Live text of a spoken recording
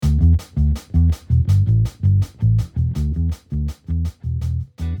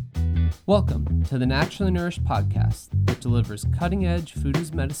Welcome to the Naturally Nourished podcast that delivers cutting-edge food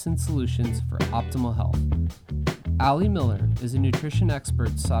as medicine solutions for optimal health. Allie Miller is a nutrition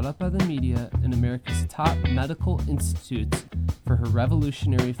expert sought out by the media and America's top medical institutes for her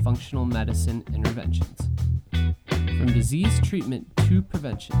revolutionary functional medicine interventions. From disease treatment to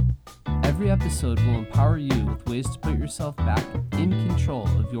prevention, every episode will empower you with ways to put yourself back in control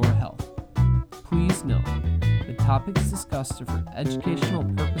of your health. Please note, the topics discussed are for educational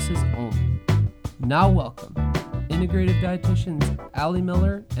purposes only. Now welcome, integrative dietitians Allie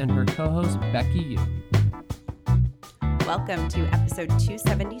Miller and her co-host Becky Yu. Welcome to episode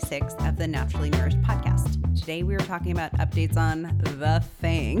 276 of the Naturally Nourished podcast. Today we are talking about updates on the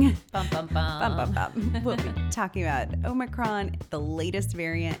thing. Bum, bum, bum. Bum, bum, bum. We'll be talking about Omicron, the latest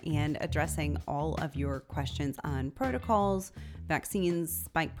variant, and addressing all of your questions on protocols, vaccines,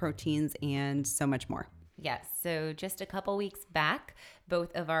 spike proteins, and so much more. Yes. So just a couple weeks back,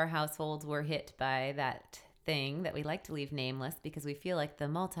 both of our households were hit by that thing that we like to leave nameless because we feel like the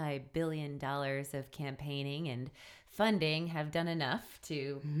multi-billion dollars of campaigning and funding have done enough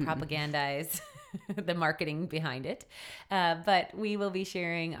to propagandize the marketing behind it. But we will be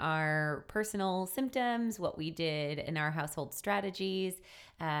sharing our personal symptoms, what we did in our household strategies,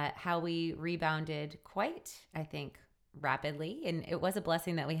 how we rebounded quite, I think, rapidly. And it was a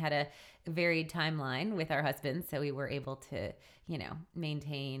blessing that we had a varied timeline with our husbands. So we were able to,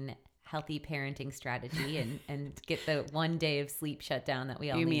 maintain healthy parenting strategy and get the 1 day of sleep shutdown that we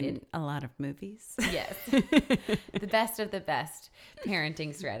all needed. You mean a lot of movies? Yes. The best of the best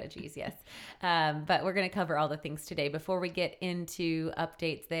parenting strategies, yes. But we're going to cover all the things today. Before we get into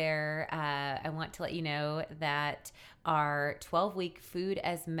updates there, I want to let you know that our 12-week food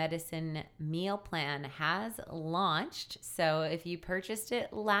as medicine meal plan has launched. So if you purchased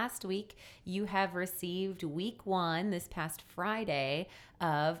it last week, you have received week 1 this past Friday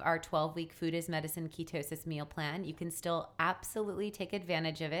of our 12-week food as medicine ketosis meal plan. You can still absolutely take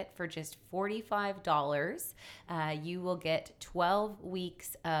advantage of it for just $45. You will get 12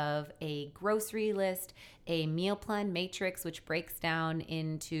 weeks of a grocery list, a meal plan matrix, which breaks down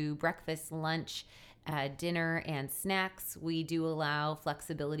into breakfast, lunch, dinner, and snacks. We do allow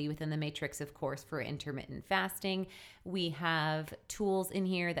flexibility within the matrix, of course, for intermittent fasting. We have tools in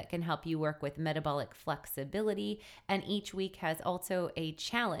here that can help you work with metabolic flexibility. And each week has also a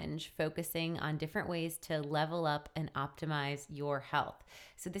challenge focusing on different ways to level up and optimize your health.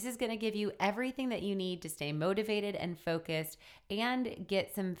 So this is going to give you everything that you need to stay motivated and focused and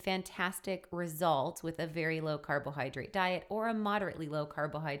get some fantastic results with a very low carbohydrate diet or a moderately low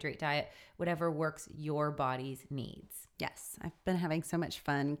carbohydrate diet, whatever works your body's needs. Yes, I've been having so much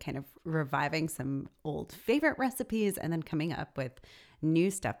fun kind of reviving some old favorite recipes and then coming up with new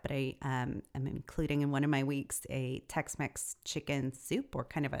stuff. But I am including in one of my weeks a Tex-Mex chicken soup or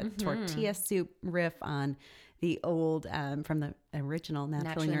kind of a tortilla soup riff on the old from the original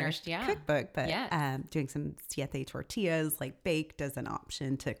Naturally Nourished cookbook, but doing some siete tortillas like baked as an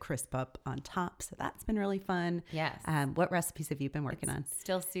option to crisp up on top. So that's been really fun. Yes. What recipes have you been working on?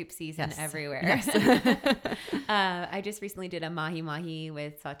 Still soup season everywhere. Yes. I just recently did a mahi-mahi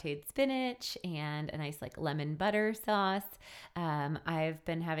with sauteed spinach and a nice lemon butter sauce. I've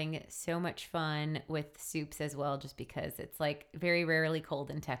been having so much fun with soups as well, just because it's very rarely cold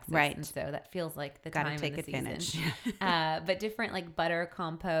in Texas. Right. And so that feels like the Gotta time take of the advantage. season. But different butter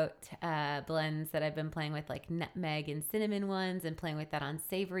compote blends that I've been playing with, nutmeg and cinnamon ones, and playing with that on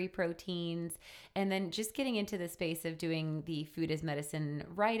savory proteins. And then just getting into the space of doing the food as medicine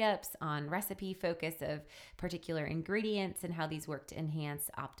write-ups on recipe focus of particular ingredients and how these work to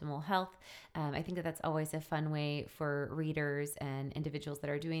enhance optimal health. I think that that's always a fun way for readers and individuals that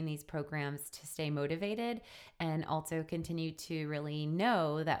are doing these programs to stay motivated and also continue to really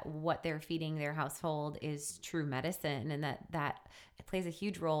know that what they're feeding their household is true medicine, and that plays a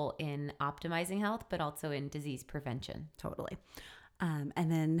huge role in optimizing health, but also in disease prevention. Totally.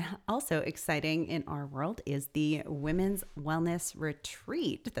 And then also exciting in our world is the Women's Wellness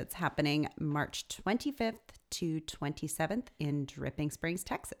Retreat that's happening March 25th to 27th in Dripping Springs,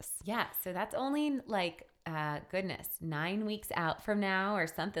 Texas. Yeah, so that's only 9 weeks out from now or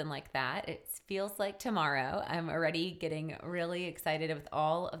something like that. It feels like tomorrow. I'm already getting really excited with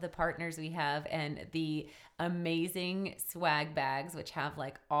all of the partners we have and the amazing swag bags, which have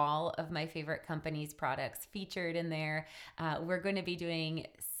all of my favorite companies' products featured in there. We're going to be doing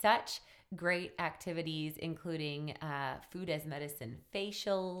such great activities, including food as medicine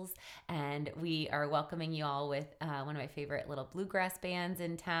facials. And we are welcoming you all with one of my favorite little bluegrass bands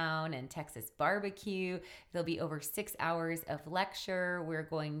in town and Texas barbecue. There'll be over 6 hours of lecture. We're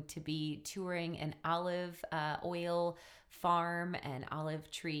going to be touring an olive oil farm and olive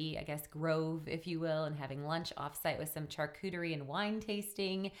tree, I guess, grove, if you will, and having lunch offsite with some charcuterie and wine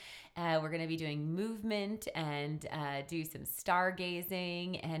tasting. We're going to be doing movement and do some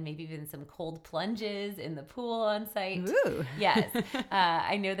stargazing and maybe even some cold plunges in the pool on site. Ooh. Yes.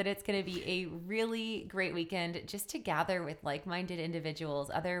 I know that it's going to be a really great weekend just to gather with like-minded individuals,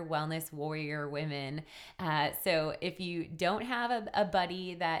 other wellness warrior women. So if you don't have a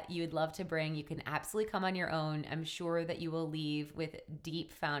buddy that you would love to bring, you can absolutely come on your own. I'm sure that you will leave with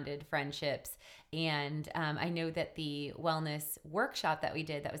deep founded friendships. And I know that the wellness workshop that we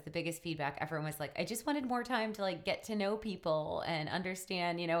did, that was the biggest feedback. Everyone was like, I just wanted more time to like get to know people and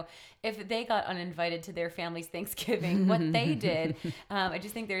understand, you know, if they got uninvited to their family's Thanksgiving, what they did. I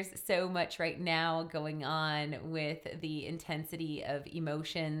just think there's so much right now going on with the intensity of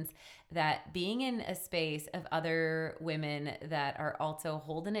emotions, that being in a space of other women that are also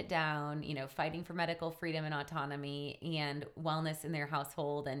holding it down, you know, fighting for medical freedom and autonomy and wellness in their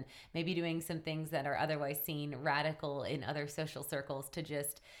household, and maybe doing some things that are otherwise seen radical in other social circles, to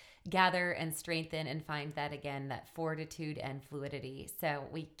just gather and strengthen and find that, again, that fortitude and fluidity. So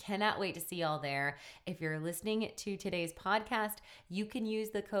we cannot wait to see y'all there. If you're listening to today's podcast, you can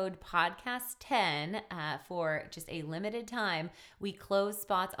use the code podcast10 for just a limited time. We close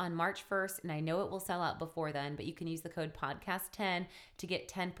spots on March 1st, and I know it will sell out before then, but you can use the code podcast10 to get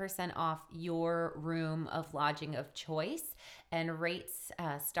 10% off your room of lodging of choice. And rates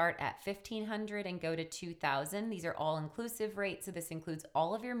start at $1,500 and go to $2,000. These are all inclusive rates. So this includes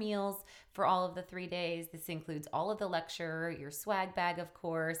all of your meals for all of the 3 days. This includes all of the lecture, your swag bag, of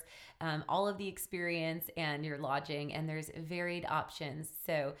course, all of the experience, and your lodging. And there's varied options.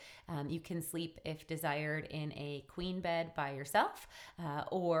 So you can sleep, if desired, in a queen bed by yourself,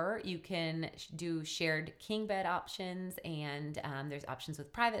 or you can do shared king bed options. And there's options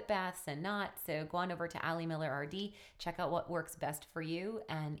with private baths and not. So go on over to Allie Miller RD, check out what works best for you.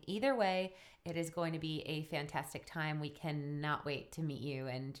 And either way, it is going to be a fantastic time. We cannot wait to meet you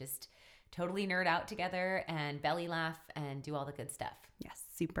and just totally nerd out together and belly laugh and do all the good stuff. Yes,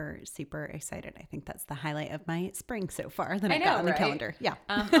 super, super excited. I think that's the highlight of my spring so far that I I've know, got on the right? calendar. Yeah.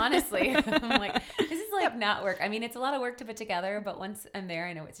 Honestly, I'm like, this is like not work. I mean, it's a lot of work to put together, but once I'm there,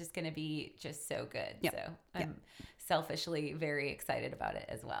 I know it's just going to be just so good. Yep. So I'm selfishly very excited about it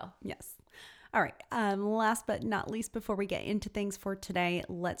as well. Yes. All right. Last but not least, before we get into things for today,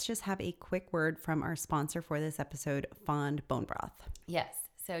 let's just have a quick word from our sponsor for this episode, Fond Bone Broth. Yes.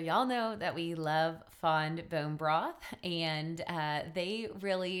 So y'all know that we love Fond Bone Broth, and they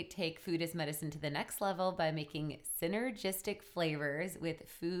really take food as medicine to the next level by making synergistic flavors with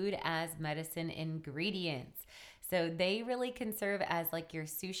food as medicine ingredients. So they really can serve as like your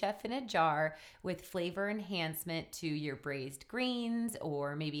sous chef in a jar, with flavor enhancement to your braised greens,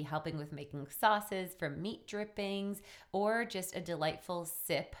 or maybe helping with making sauces from meat drippings, or just a delightful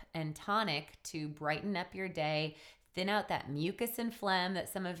sip and tonic to brighten up your day, thin out that mucus and phlegm that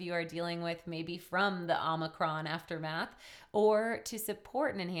some of you are dealing with, maybe from the Omicron aftermath, or to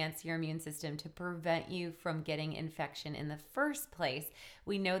support and enhance your immune system to prevent you from getting infection in the first place.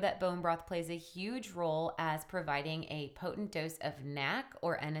 We know that bone broth plays a huge role as providing a potent dose of NAC,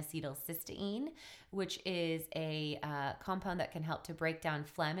 or N-acetylcysteine, which is a compound that can help to break down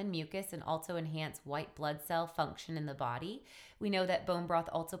phlegm and mucus and also enhance white blood cell function in the body. We know that bone broth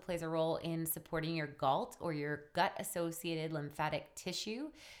also plays a role in supporting your GALT, or your gut-associated lymphatic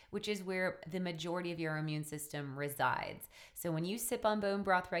tissue, which is where the majority of your immune system resides. So when you sip on bone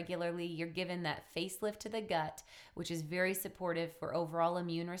broth regularly, you're given that facelift to the gut, which is very supportive for overall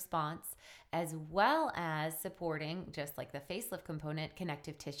immune response, as well as supporting, just like the facelift component,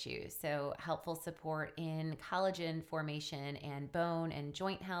 connective tissue. So helpful support in collagen formation and bone and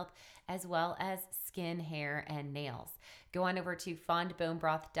joint health, as well as skin, hair, and nails. Go on over to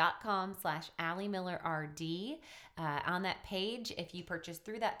fondbonebroth.com/AllieMillerRD. On that page, if you purchase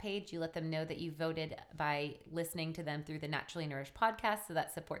through that page, you let them know that you voted by listening to them through the Naturally Nourished podcast. So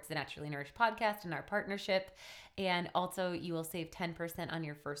that supports the Naturally Nourished podcast and our partnership. And also, you will save 10% on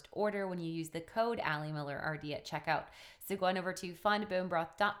your first order when you use the code AllieMillerRD at checkout. So go on over to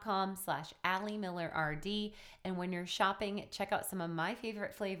fondbonebroth.com/AllieMillerRD. And when you're shopping, check out some of my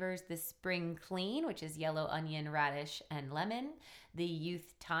favorite flavors: the Spring Clean, which is yellow onion, radish, and lemon; the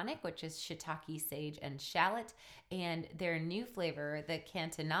Youth Tonic, which is shiitake, sage, and shallot; and their new flavor, the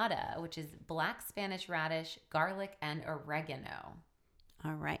Cantonada, which is black Spanish radish, garlic, and oregano.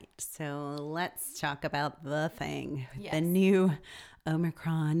 All right. So let's talk about the thing, Yes. the new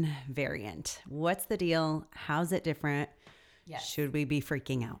Omicron variant. What's the deal? How's it different? Yes. Should we be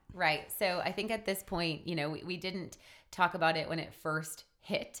freaking out? Right. So I think at this point, you know, we didn't talk about it when it first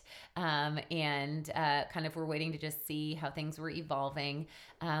hit, and kind of we're waiting to just see how things were evolving.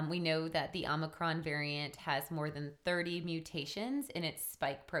 We know that the Omicron variant has more than 30 mutations in its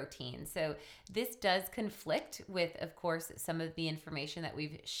spike protein. So this does conflict with, of course, some of the information that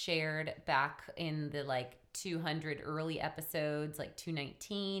we've shared back in the 200 early episodes, like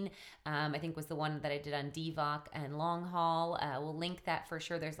 219, I think was the one that I did on DVOC and long haul. We'll link that for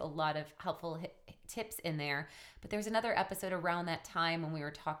sure. There's a lot of helpful tips in there. But there's another episode around that time when we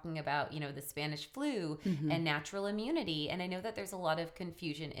were talking about, the Spanish flu and natural immunity. And I know that there's a lot of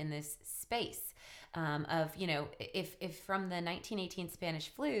confusion in this space of, if from the 1918 Spanish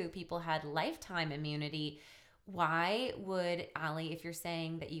flu, people had lifetime immunity, why would, Allie, if you're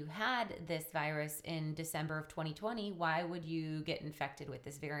saying that you had this virus in December of 2020, why would you get infected with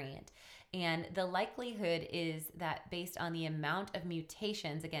this variant? And the likelihood is that based on the amount of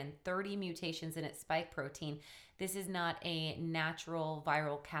mutations, again, 30 mutations in its spike protein, this is not a natural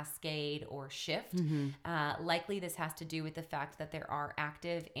viral cascade or shift. Likely this has to do with the fact that there are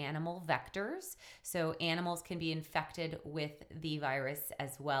active animal vectors. So animals can be infected with the virus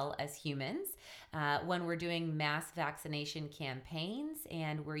as well as humans. When we're doing mass vaccination campaigns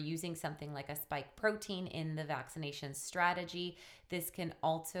and we're using something like a spike protein in the vaccination strategy, this can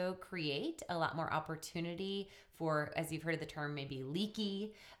also create a lot more opportunity for, as you've heard of the term, maybe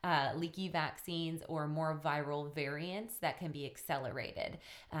leaky vaccines or more viral variants that can be accelerated.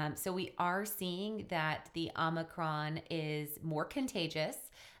 So we are seeing that the Omicron is more contagious,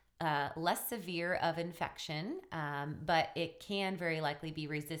 less severe of infection, but it can very likely be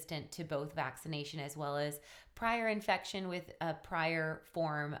resistant to both vaccination as well as prior infection with a prior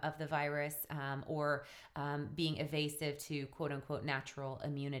form of the virus, or being evasive to quote unquote natural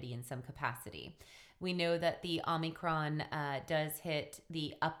immunity in some capacity. We know that the Omicron does hit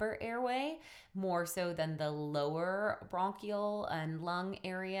the upper airway more so than the lower bronchial and lung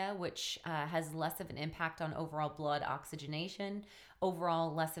area, which has less of an impact on overall blood oxygenation,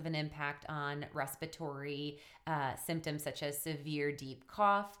 overall less of an impact on respiratory symptoms such as severe deep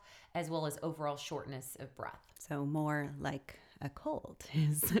cough, as well as overall shortness of breath. So more like a cold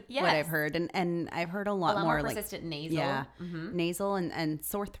is what I've heard. And I've heard a lot more like persistent nasal. Yeah. Nasal and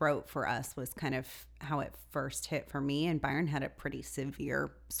sore throat for us was kind of how it first hit for me. And Byron had a pretty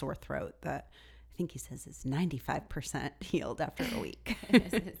severe sore throat that I think he says is 95% healed after a week.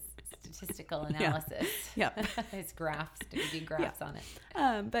 Statistical analysis. Yep. His graphs, to give you graphs on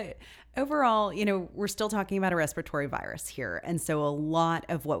it. But overall, we're still talking about a respiratory virus here. And so a lot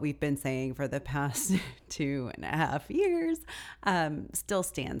of what we've been saying for the past 2.5 years still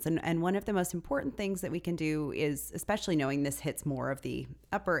stands. And one of the most important things that we can do is, especially knowing this hits more of the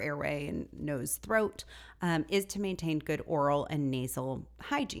upper airway and nose throat, is to maintain good oral and nasal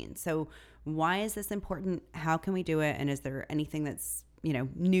hygiene. So why is this important? How can we do it? And is there anything that's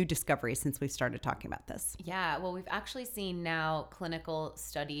new discovery since we started talking about this? Yeah, well, we've actually seen now clinical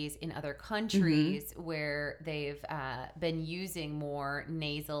studies in other countries where they've been using more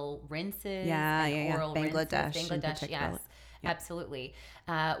nasal rinses and oral Bangladesh rinses. Bangladesh, yes. Yep. Absolutely.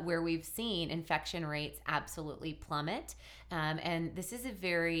 Where we've seen infection rates absolutely plummet. And this is a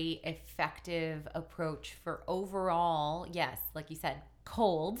very effective approach for overall, yes, like you said,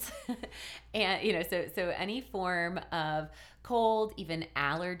 colds. And, so any form of cold, even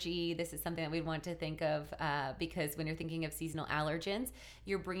allergy, this is something that we want to think of because when you're thinking of seasonal allergens,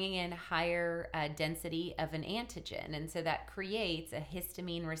 you're bringing in higher density of an antigen. And so that creates a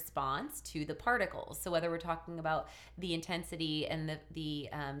histamine response to the particles. So whether we're talking about the intensity and the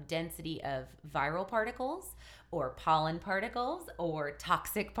density of viral particles or pollen particles or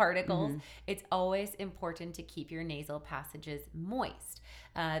toxic particles, it's always important to keep your nasal passages moist.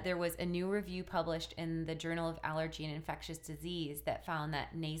 There was a new review published in the Journal of Allergy and Infectious Disease that found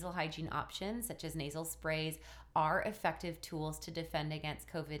that nasal hygiene options, such as nasal sprays, are effective tools to defend against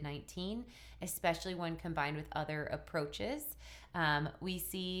COVID-19, especially when combined with other approaches. We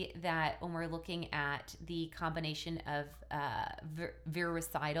see that when we're looking at the combination of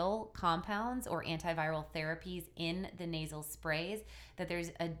virucidal compounds or antiviral therapies in the nasal sprays, that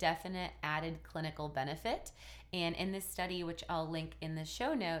there's a definite added clinical benefit. And in this study, which I'll link in the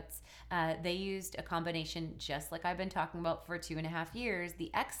show notes, they used a combination just like I've been talking about for 2.5 years,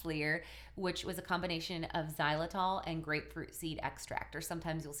 the Xlear, which was a combination of xylitol and grapefruit seed extract, or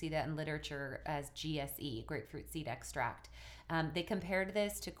sometimes you'll see that in literature as GSE, grapefruit seed extract. They compared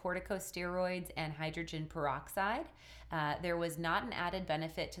this to corticosteroids and hydrogen peroxide. There was not an added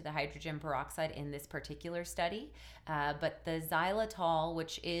benefit to the hydrogen peroxide in this particular study, but the xylitol,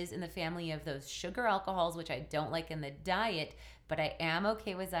 which is in the family of those sugar alcohols, which I don't like in the diet, but I am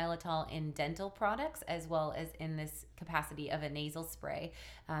okay with xylitol in dental products as well as in this capacity of a nasal spray,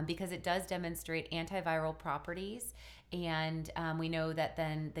 because it does demonstrate antiviral properties. And we know that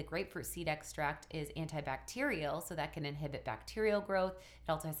then the grapefruit seed extract is antibacterial, so that can inhibit bacterial growth. It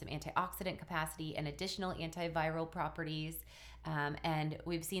also has some antioxidant capacity and additional antiviral properties. And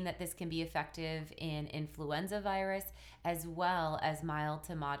we've seen that this can be effective in influenza virus as well as mild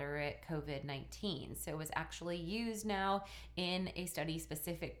to moderate COVID-19. So it was actually used now in a study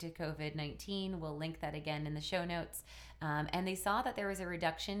specific to COVID-19. We'll link that again in the show notes. And they saw that there was a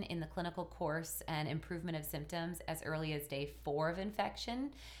reduction in the clinical course and improvement of symptoms as early as day 4 of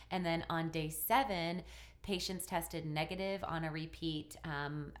infection. And then on day 7, patients tested negative on a repeat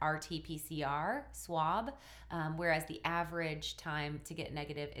RT-PCR swab, whereas the average time to get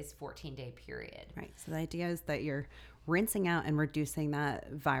negative is 14-day period. Right. So the idea is that you're rinsing out and reducing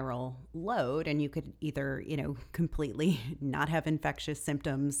that viral load, and you could either, completely not have infectious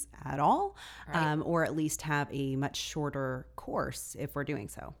symptoms at all, Right. or at least have a much shorter course if we're doing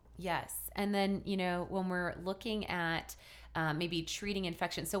so. Yes. And then, when we're looking at maybe treating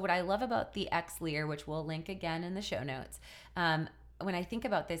infection. So what I love about the Xlear, which we'll link again in the show notes, when I think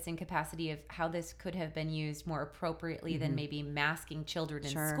about this in capacity of how this could have been used more appropriately than maybe masking children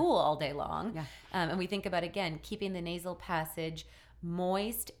in school all day long. Yeah. And we think about, again, keeping the nasal passage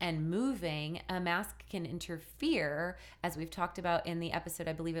moist and moving, a mask can interfere, as we've talked about in the episode,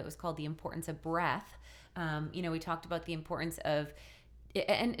 I believe it was called The Importance of Breath. We talked about the importance of,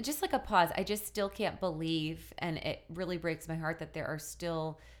 and just like a pause, I just still can't believe, and it really breaks my heart that there are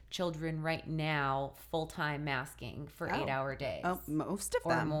still children right now full-time masking for 8-hour days. Oh, most of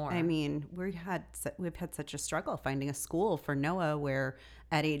or them. more. I mean, we've had such a struggle finding a school for Noah where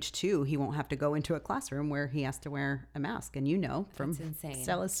at age 2 he won't have to go into a classroom where he has to wear a mask, and from That's insane.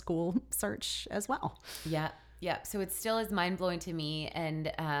 Stella's school search as well. Yeah. So it still is mind-blowing to me,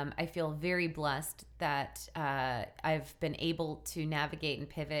 and I feel very blessed that I've been able to navigate and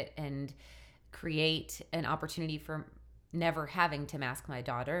pivot and create an opportunity for never having to mask my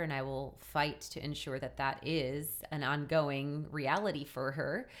daughter, and I will fight to ensure that that is an ongoing reality for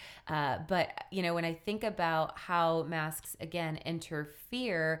her. But when I think about how masks, again,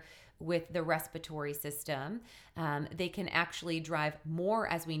 interfere with the respiratory system, they can actually drive more,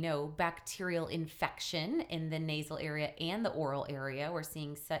 as we know, bacterial infection in the nasal area and the oral area. We're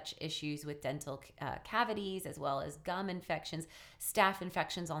seeing such issues with dental cavities, as well as gum infections, staph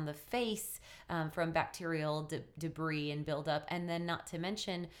infections on the face from bacterial debris and buildup. And then not to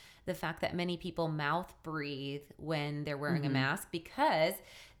mention the fact that many people mouth breathe when they're wearing a mask because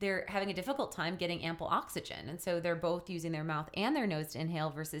they're having a difficult time getting ample oxygen. And so they're both using their mouth and their nose to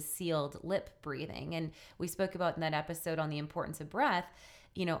inhale versus sealed lip breathing. And we spoke about in that episode on the importance of breath,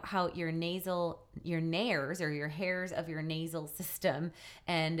 how your nares or your hairs of your nasal system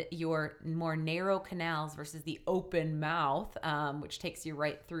and your more narrow canals versus the open mouth, which takes you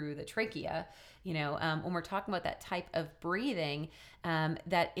right through the trachea. When we're talking about that type of breathing,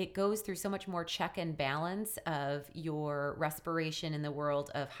 that it goes through so much more check and balance of your respiration in the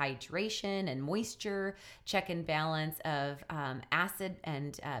world of hydration and moisture, check and balance of acid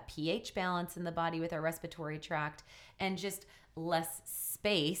and pH balance in the body with our respiratory tract, and just less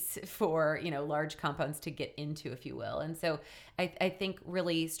space for large compounds to get into, if you will. And so I think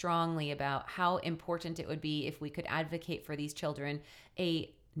really strongly about how important it would be if we could advocate for these children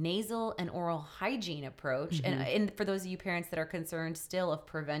a nasal and oral hygiene approach. And for those of you parents that are concerned still of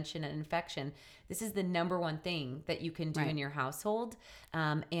prevention and infection, this is the number one thing that you can do in your household.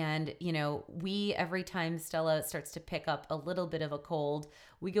 And we, every time Stella starts to pick up a little bit of a cold,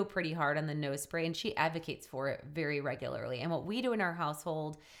 we go pretty hard on the nose spray, and she advocates for it very regularly. And what we do in our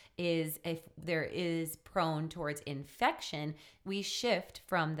household is, if there is prone towards infection, we shift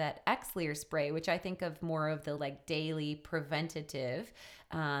from that Xlear spray, which I think of more of the daily preventative,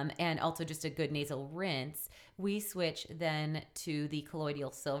 and also just a good nasal rinse. We switch then to the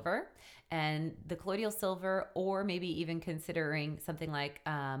colloidal silver, and the colloidal silver, or maybe even considering something like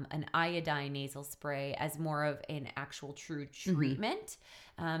an iodine nasal spray as more of an actual true treatment.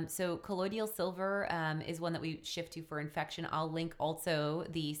 So colloidal silver is one that we shift to for infection. I'll link also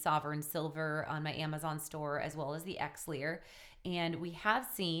the Sovereign Silver on my Amazon store, as well as the Xlear. And we have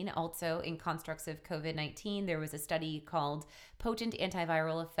seen also in constructs of COVID-19, there was a study called Potent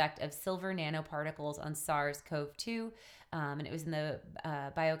Antiviral Effect of Silver Nanoparticles on SARS-CoV-2. and it was in the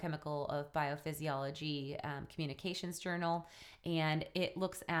Biochemical of Biophysiology Communications Journal. And it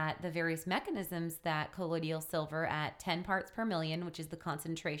looks at the various mechanisms that colloidal silver at 10 parts per million, which is the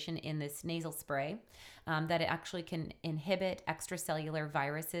concentration in this nasal spray, that it actually can inhibit extracellular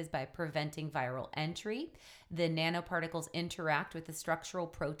viruses by preventing viral entry. The nanoparticles interact with the structural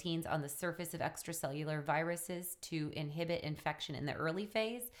proteins on the surface of extracellular viruses to inhibit infection in the early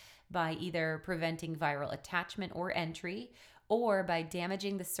phase by either preventing viral attachment or entry, or by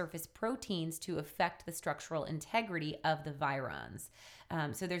damaging the surface proteins to affect the structural integrity of the virons.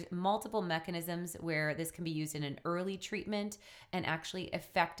 So there's multiple mechanisms where this can be used in an early treatment and actually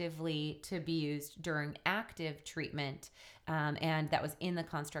effectively to be used during active treatment. And that was in the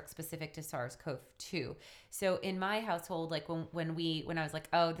construct specific to SARS-CoV-2. So in my household, like when I was like,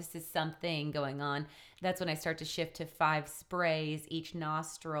 oh, this is something going on, that's when I start to shift to 5 sprays each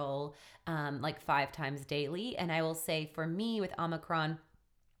nostril, like 5 times daily. And I will say for me with Omicron,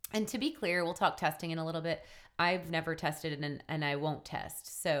 and to be clear, we'll talk testing in a little bit. I've never tested and I won't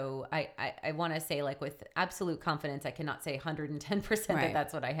test. So I want to say, like, with absolute confidence, I cannot say 110% that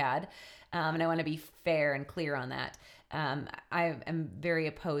that's what I had. And I want to be fair and clear on that. I am very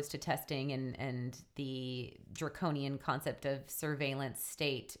opposed to testing and the draconian concept of surveillance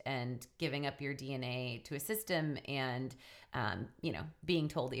state and giving up your DNA to a system and, being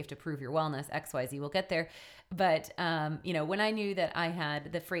told that you have to prove your wellness, XYZ, we'll get there. But, when I knew that I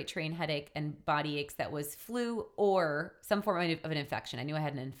had the freight train headache and body aches that was flu or some form of an infection, I knew I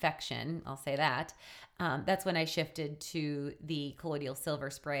had an infection, I'll say that. That's when I shifted to the colloidal silver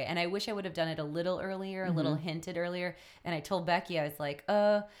spray. And I wish I would have done it a little earlier, a little hinted earlier. And I told Becky, I was like,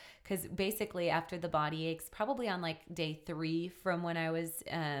 because basically after the body aches, probably on like day 3 from when I was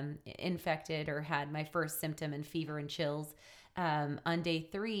infected or had my first symptom and fever and chills, on day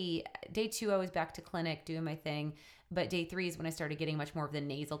 2, I was back to clinic doing my thing. But day 3 is when I started getting much more of the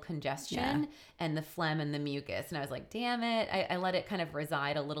nasal congestion and the phlegm and the mucus. And I was like, damn it. I let it kind of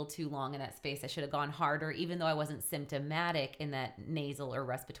reside a little too long in that space. I should have gone harder, even though I wasn't symptomatic in that nasal or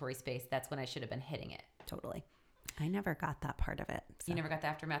respiratory space. That's when I should have been hitting it. Totally. I never got that part of it. So. You never got the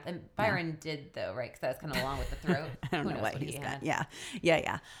aftermath. And Byron did, though, right? Because that was kind of along with the throat. I don't know what he's got. Yeah.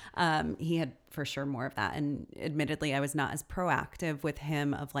 He had for sure more of that. And admittedly, I was not as proactive with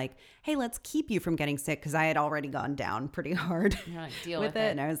him of like, hey, let's keep you from getting sick. Because I had already gone down pretty hard deal with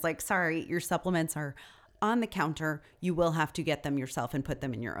it. And I was like, sorry, your supplements are on the counter. You will have to get them yourself and put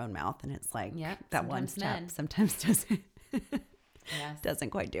them in your own mouth. And it's like that one step sometimes doesn't.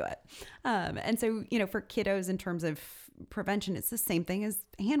 Doesn't quite do it. And so, for kiddos in terms of prevention, it's the same thing as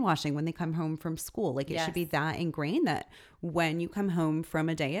hand washing when they come home from school. Like it should be that ingrained that when you come home from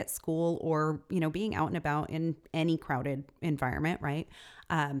a day at school or, being out and about in any crowded environment, right?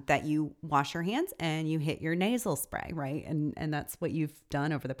 That you wash your hands and you hit your nasal spray, right? And that's what you've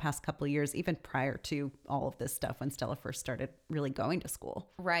done over the past couple of years, even prior to all of this stuff when Stella first started really going to school.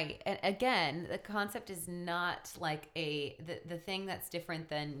 Right. And again, the concept is not like the thing that's different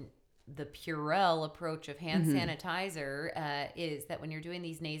than the Purell approach of hand sanitizer is that when you're doing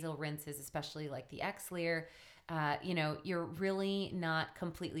these nasal rinses, especially like the Xlear, you're really not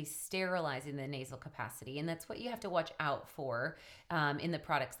completely sterilizing the nasal capacity. And that's what you have to watch out for in the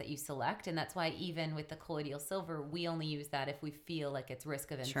products that you select. And that's why even with the colloidal silver, we only use that if we feel like it's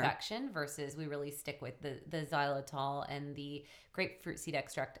risk of infection versus we really stick with the xylitol and the grapefruit seed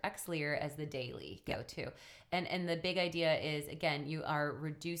extract Xlear as the daily go-to. And the big idea is, again, you are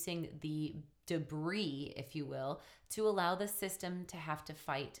reducing the debris, if you will, to allow the system to have to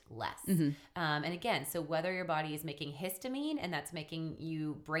fight less. And again, so whether your body is making histamine and that's making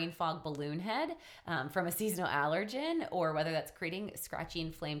you brain fog balloon head from a seasonal allergen, or whether that's creating scratchy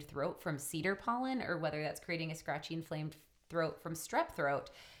inflamed throat from cedar pollen, or whether that's creating a scratchy inflamed throat from strep throat,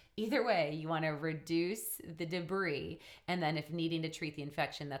 either way, you want to reduce the debris. And then if needing to treat the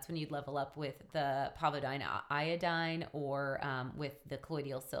infection, that's when you'd level up with the povidone iodine or with the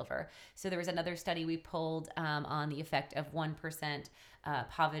colloidal silver. So there was another study we pulled on the effect of 1%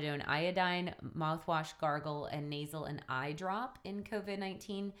 povidone iodine, mouthwash, gargle, and nasal and eye drop in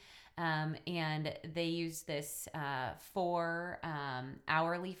COVID-19. And they used this hourly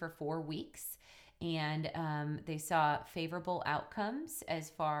for 4 weeks. And they saw favorable outcomes as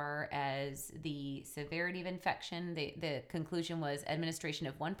far as the severity of infection. The conclusion was administration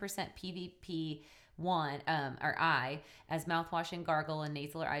of 1% PVP as mouthwash and gargle and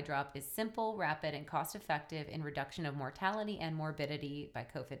nasal or eye drop is simple, rapid, and cost-effective in reduction of mortality and morbidity by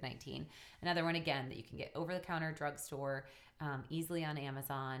COVID-19. Another one, again, that you can get over-the-counter drugstore, easily on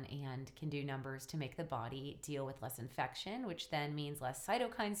Amazon, and can do numbers to make the body deal with less infection, which then means less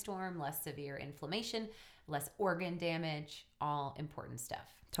cytokine storm, less severe inflammation, less organ damage, all important stuff.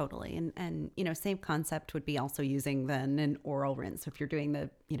 Totally. And, same concept would be also using then an oral rinse. So if you're doing the,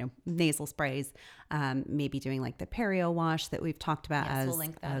 nasal sprays, maybe doing like the perio wash that we've talked about Yes, as we'll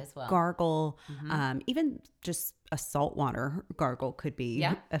link that a as well. gargle, even just a saltwater gargle could be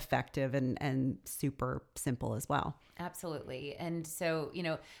Yeah. effective and super simple as well. Absolutely. And so,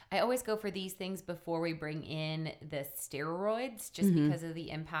 I always go for these things before we bring in the steroids, just because of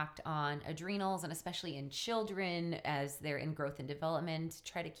the impact on adrenals, and especially in children as they're in growth and development.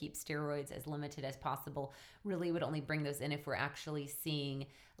 Try to keep steroids as limited as possible. Really would only bring those in if we're actually seeing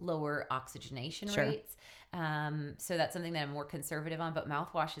lower oxygenation Sure. rates. So that's something that I'm more conservative on, but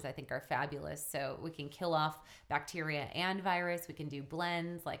mouthwashes I think are fabulous. So we can kill off bacteria and virus. We can do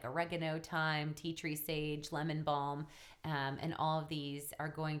blends like oregano, thyme, tea tree sage, lemon balm, and all of these are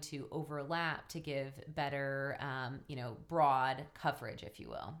going to overlap to give better, broad coverage, if you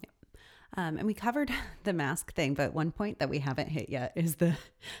will. And we covered the mask thing, but one point that we haven't hit yet is the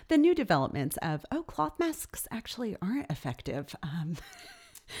new developments of, cloth masks actually aren't effective.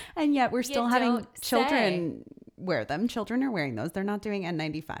 And yet we're still having don't children wear them. Children are wearing those. They're not doing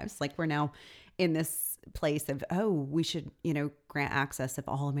N95s. Like, we're now in this place of, we should, grant access of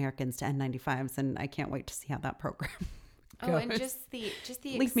all Americans to N95s. And I can't wait to see how that program goes. Oh, and just the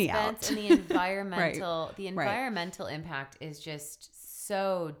Leave me out. expense and the environmental Right. the environmental impact is just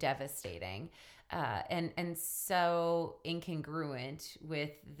so devastating, and so incongruent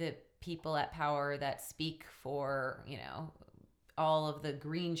with the people at power that speak for all of the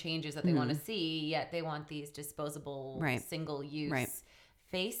green changes that they want to see, yet they want these disposable Right. single-use Right.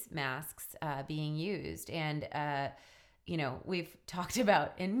 face masks being used. And we've talked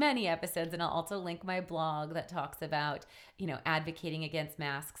about in many episodes, and I'll also link my blog that talks about, advocating against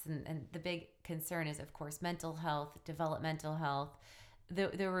masks. And the big concern is, of course, mental health, developmental health,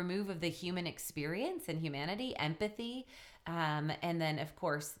 the remove of the human experience and humanity, empathy, and then, of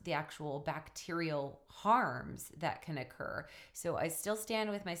course, the actual bacterial harms that can occur. So I still stand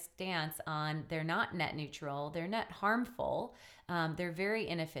with my stance on they're not net neutral, they're net harmful. They're very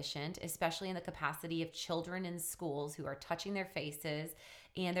inefficient, especially in the capacity of children in schools who are touching their faces.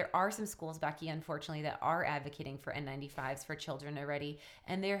 And there are some schools, Becky, unfortunately, that are advocating for N95s for children already.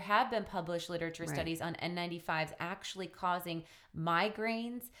 And there have been published literature studies on N95s actually causing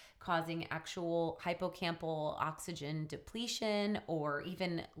migraines, causing actual hippocampal oxygen depletion, or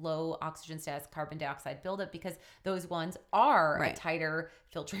even low oxygen status carbon dioxide buildup, because those ones are a tighter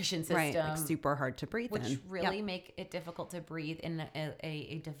filtration system. Right, like super hard to breathe which in. really make it difficult to breathe in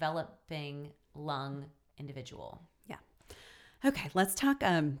a developing lung individual. Yeah. Okay, let's talk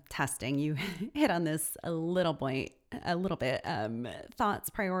testing. You hit on this a little bit. Thoughts,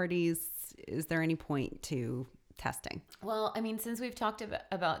 priorities. Is there any point to testing? Well, I mean, since we've talked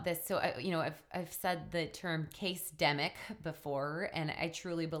about this, so I've said the term case-demic before, and I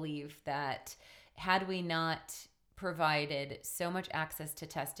truly believe that had we not provided so much access to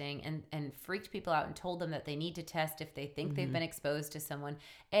testing and freaked people out and told them that they need to test if they think they've been exposed to someone,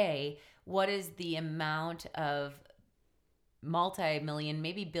 what is the amount of multi-million,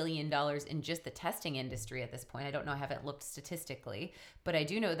 maybe $1 billion in just the testing industry at this point? I don't know. I haven't looked statistically, but I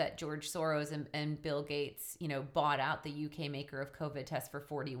do know that George Soros and Bill Gates, bought out the UK maker of COVID tests for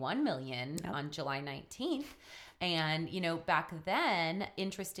 $41 million on July 19th. And, back then,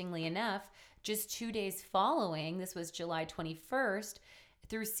 interestingly enough, just 2 days following, this was July 21st,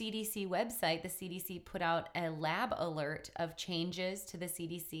 through CDC website, the CDC put out a lab alert of changes to the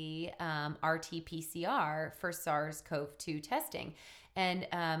CDC RT-PCR for SARS-CoV-2 testing. And,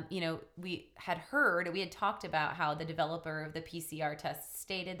 we had talked about how the developer of the PCR test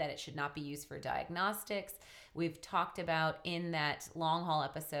stated that it should not be used for diagnostics. We've talked about in that long haul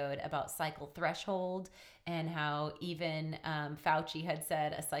episode about cycle threshold, and how even Fauci had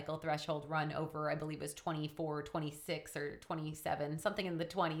said a cycle threshold run over, I believe it was 24, 26, or 27, something in the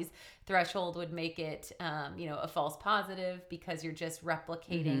 20s threshold would make it, a false positive, because you're just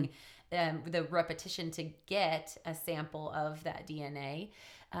replicating the repetition to get a sample of that DNA.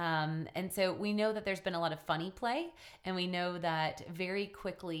 And so we know that there's been a lot of funny play, and we know that very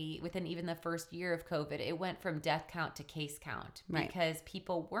quickly, within even the first year of COVID, it went from death count to case count, because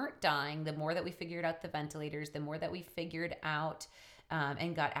people weren't dying. The more that we figured out the ventilators, the more that we figured out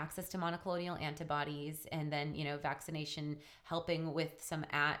and got access to monoclonal antibodies, and then, vaccination helping with some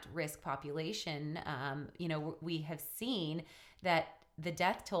at-risk population, we have seen that the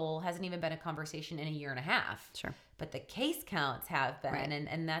death toll hasn't even been a conversation in a year and a half. Sure. But the case counts have been, Right.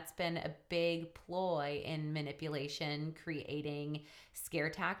 and that's been a big ploy in manipulation, creating scare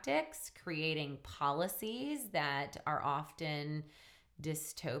tactics, creating policies that are often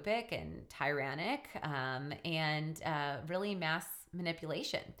dystopic and tyrannic, and really mass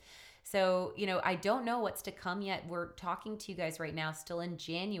manipulation. So, I don't know what's to come yet. We're talking to you guys right now, still in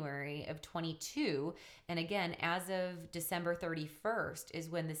January of 22. And again, as of December 31st is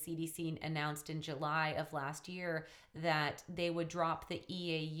when the CDC announced in July of last year that they would drop the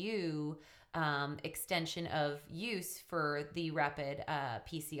EAU extension of use for the rapid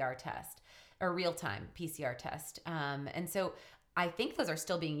PCR test, or real-time PCR test. And so I think those are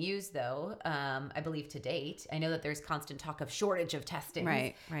still being used, though, I believe, to date. I know that there's constant talk of shortage of testing.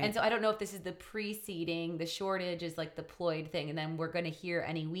 Right. And so I don't know if this is the preceding, the shortage is like the ployed thing. And then we're going to hear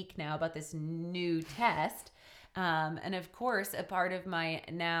any week now about this new test. And of course, a part of my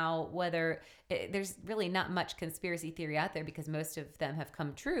now, there's really not much conspiracy theory out there because most of them have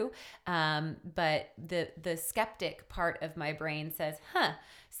come true. But the skeptic part of my brain says,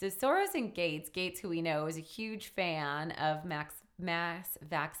 so Soros and Gates, who we know is a huge fan of mass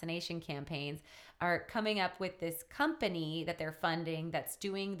vaccination campaigns, are coming up with this company that they're funding that's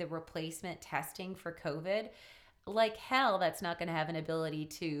doing the replacement testing for COVID. Like hell, that's not going to have an ability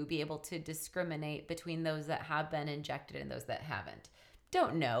to be able to discriminate between those that have been injected and those that haven't.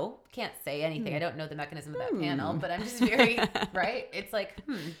 Don't know. Can't say anything. I don't know the mechanism of that panel, but I'm just very, right? It's like,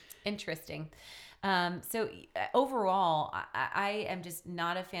 interesting. So overall, I am just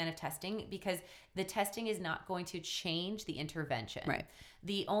not a fan of testing because the testing is not going to change the intervention. Right.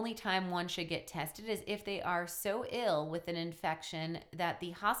 The only time one should get tested is if they are so ill with an infection that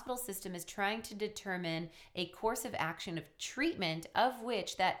the hospital system is trying to determine a course of action of treatment of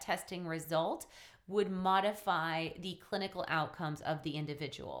which that testing result would modify the clinical outcomes of the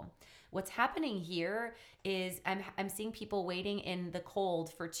individual. What's happening here is I'm seeing people waiting in the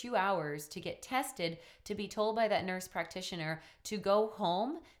cold for 2 hours to get tested, to be told by that nurse practitioner to go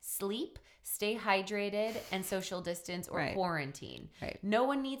home, sleep, stay hydrated, and social distance or Right. quarantine. Right. No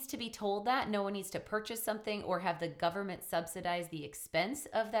one needs to be told that. No one needs to purchase something or have the government subsidize the expense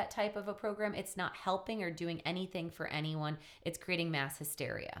of that type of a program. It's not helping or doing anything for anyone. It's creating mass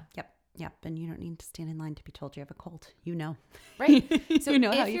hysteria. Yep. And you don't need to stand in line to be told you have a cold. You know. Right. So You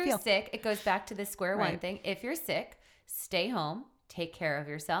know how if you you're feel. sick, it goes back to the square one Right. thing. If you're sick, stay home, take care of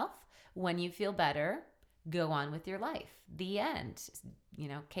yourself. When you feel better, go on with your life. The end.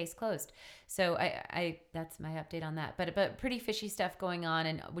 Case closed. So I that's my update on that. But pretty fishy stuff going on.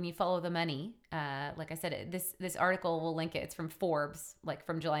 And when you follow the money, like I said, this article, we'll link it. It's from Forbes, like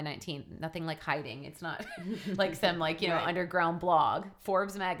from July 19th. Nothing like hiding. It's not like some Right. underground blog.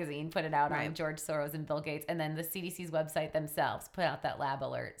 Forbes magazine put it out on Right. George Soros and Bill Gates, and then the CDC's website themselves put out that lab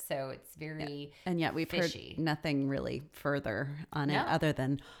alert. So it's very And yet we've fishy. heard nothing really further on it No. other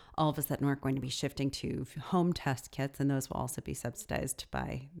than all of a sudden we're going to be shifting to home test kits, and those will also be subsidized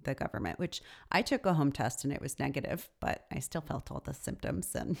by the government, which I took a home test and it was negative, but I still felt all the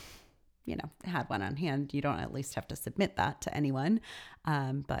symptoms and, had one on hand. You don't at least have to submit that to anyone.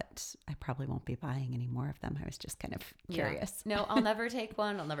 But I probably won't be buying any more of them. I was just kind of curious. Yeah. No, I'll never take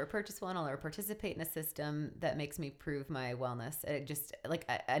one. I'll never purchase one. I'll never participate in a system that makes me prove my wellness. It just like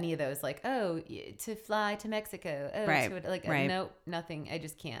any of those, like, to fly to Mexico. Right. Right. No, nothing. I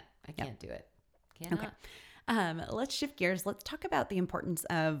just can't. I can't do it. Cannot. Okay. Let's shift gears. Let's talk about the importance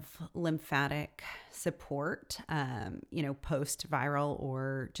of lymphatic support, post-viral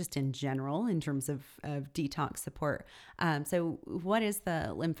or just in general in terms of detox support. So what is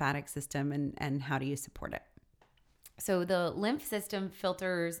the lymphatic system and how do you support it? So the lymph system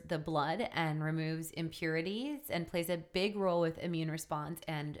filters the blood and removes impurities and plays a big role with immune response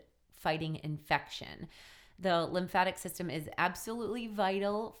and fighting infection. The lymphatic system is absolutely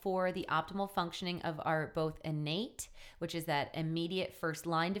vital for the optimal functioning of our both innate, which is that immediate first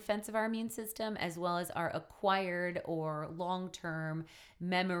line defense of our immune system, as well as our acquired or long-term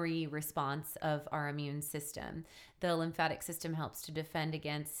memory response of our immune system. The lymphatic system helps to defend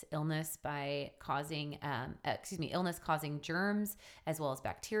against illness by causing germs, as well as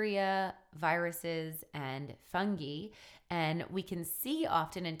bacteria, viruses, and fungi. And we can see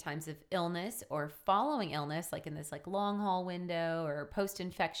often in times of illness or following illness, like in this long haul window or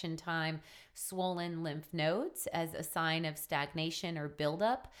post-infection time, swollen lymph nodes as a sign of stagnation or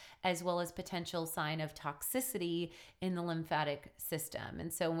buildup, as well as potential sign of toxicity in the lymphatic system.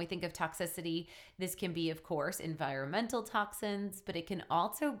 And so when we think of toxicity, this can be, of course, environmental toxins, but it can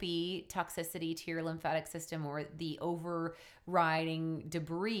also be toxicity to your lymphatic system or the overriding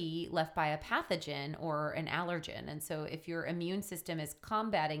debris left by a pathogen or an allergen. And so if your immune system is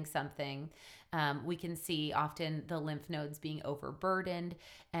combating something, we can see often the lymph nodes being overburdened.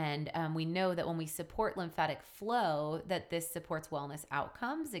 And we know that when we support lymphatic flow, that this supports wellness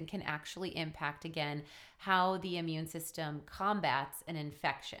outcomes and can actually impact, again, how the immune system combats an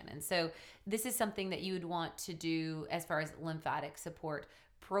infection. And so this is something that you would want to do as far as lymphatic support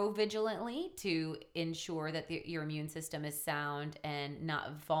provigilantly to ensure that your immune system is sound and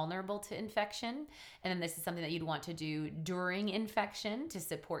not vulnerable to infection. And then this is something that you'd want to do during infection to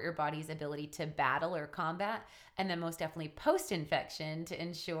support your body's ability to battle or combat. And then most definitely post-infection to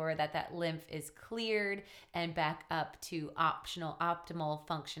ensure that that lymph is cleared and back up to optimal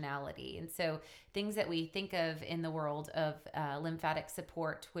functionality. And so things that we think of in the world of lymphatic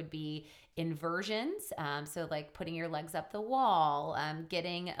support would be inversions. So like putting your legs up the wall,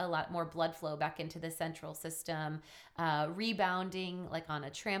 getting a lot more blood flow back into the central system, rebounding like on a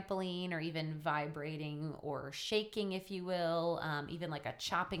trampoline, or even vibrating or shaking, if you will, even like a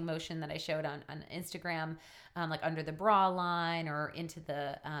chopping motion that I showed on Instagram, like under the bra line or into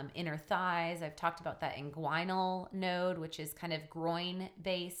the inner thighs. I've talked about that inguinal node, which is kind of groin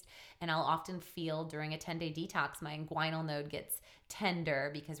based. And I'll often feel during a 10-day detox, my inguinal node gets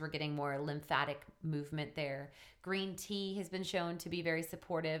tender because we're getting more lymphatic movement there. Green tea has been shown to be very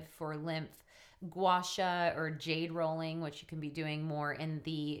supportive for lymph. Gua sha or jade rolling, which you can be doing more in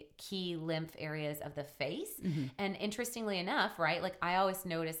the key lymph areas of the face. Mm-hmm. And interestingly enough, right, like I always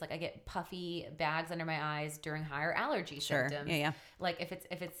notice like I get puffy bags under my eyes during higher allergy symptoms. Yeah. Like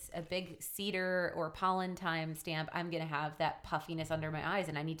if it's a big cedar or pollen time stamp, I'm going to have that puffiness under my eyes,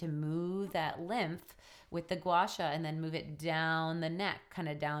 and I need to move that lymph with the gua sha and then move it down the neck, kind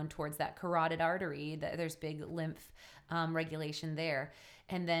of down towards that carotid artery. There's big lymph regulation there.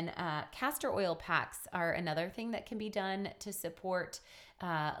 And then castor oil packs are another thing that can be done to support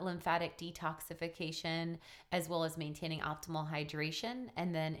lymphatic detoxification, as well as maintaining optimal hydration.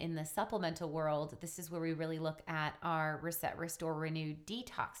 And then in the supplemental world, this is where we really look at our Reset, Restore, Renew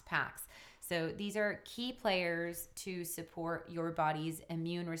detox packs. So these are key players to support your body's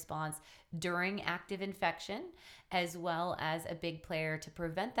immune response during active infection, as well as a big player to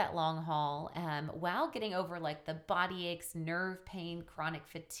prevent that long haul while getting over like the body aches, nerve pain, chronic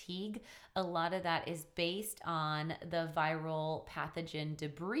fatigue. A lot of that is based on the viral pathogen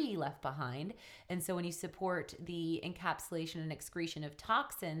debris left behind. And so when you support the encapsulation and excretion of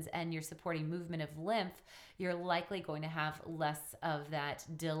toxins and you're supporting movement of lymph, you're likely going to have less of that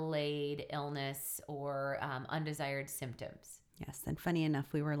delayed illness or undesired symptoms. Yes. And funny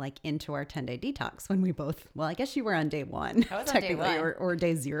enough, we were like into our 10-day detox when we both, well, I guess you were on day one. I was on day one. Or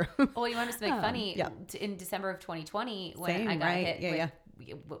day zero. Well, you want us to make funny. Yeah. In December of 2020, when I got hit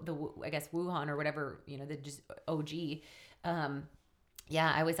with the, I guess, Wuhan or whatever, the just OG,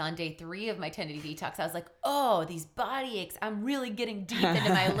 I was on day 3 of my 10-day detox. I was like, oh, these body aches. I'm really getting deep into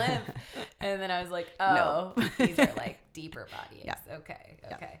my lymph. And then I was like, oh, no. These are like deeper body aches. Yeah. Okay.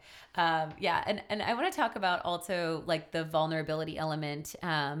 And I want to talk about also like the vulnerability element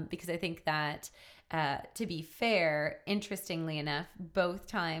because I think that to be fair, interestingly enough, both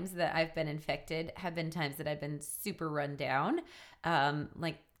times that I've been infected have been times that I've been super run down.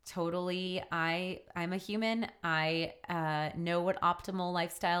 Totally, I'm a human. I know what optimal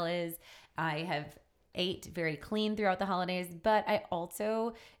lifestyle is. I have ate very clean throughout the holidays, but I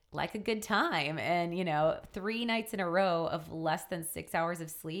also like a good time. And, 3 nights in a row of less than 6 hours of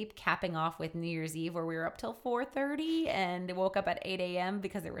sleep, capping off with New Year's Eve where we were up till 4:30 and woke up at 8 a.m.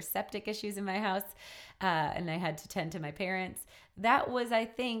 because there were septic issues in my house. And I had to tend to my parents. That was, I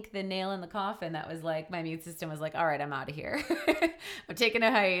think, the nail in the coffin. That was like, my immune system was like, all right, I'm out of here. I'm taking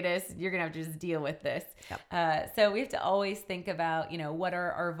a hiatus. You're going to have to just deal with this. Yep. So we have to always think about, what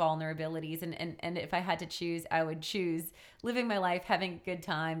are our vulnerabilities? And if I had to choose, I would choose living my life, having a good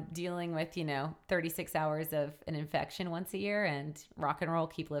time, dealing with, 36 hours of an infection once a year, and rock and roll,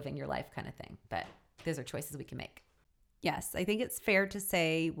 keep living your life kind of thing. But those are choices we can make. Yes, I think it's fair to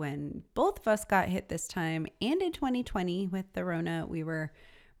say when both of us got hit this time and in 2020 with the Rona, we were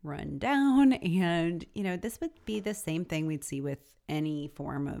run down. And, this would be the same thing we'd see with any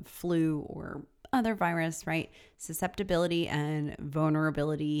form of flu or other virus, right? Susceptibility and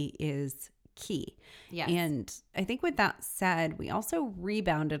vulnerability is key. Yes. And I think with that said, we also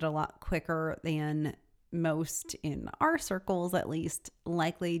rebounded a lot quicker than most in our circles, at least,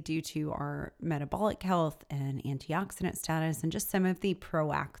 likely due to our metabolic health and antioxidant status and just some of the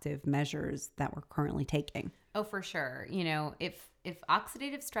proactive measures that we're currently taking. Oh, for sure. You know, if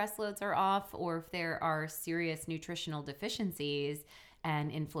oxidative stress loads are off, or if there are serious nutritional deficiencies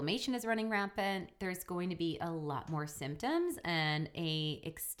and inflammation is running rampant, there's going to be a lot more symptoms and a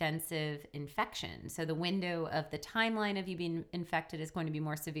extensive infection. So the window of the timeline of you being infected is going to be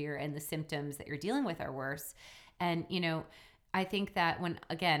more severe, and the symptoms that you're dealing with are worse. And, you know, I think that when,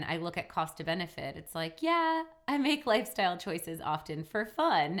 again, I look at cost to benefit, it's like, yeah, I make lifestyle choices often for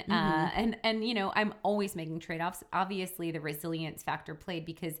fun. And, you know, I'm always making trade-offs. Obviously, the resilience factor played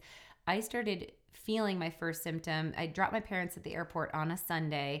because I started feeling my first symptom. I dropped my parents at the airport on a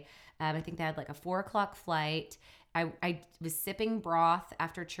Sunday. I think they had like a 4:00 flight. I was sipping broth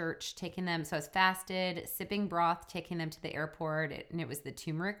after church, taking them. So I was fasted, sipping broth, taking them to the airport. And it was the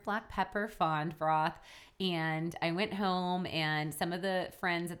turmeric black pepper fond broth. And I went home, and some of the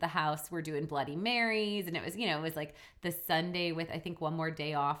friends at the house were doing Bloody Marys. And it was, you know, it was like the Sunday with, I think, one more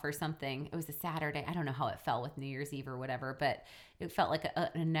day off or something. It was a Saturday. I don't know how it fell with New Year's Eve or whatever, but it felt like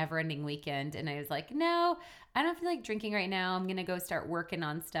a never-ending weekend. And I was like, no, I don't feel like drinking right now. I'm going to go start working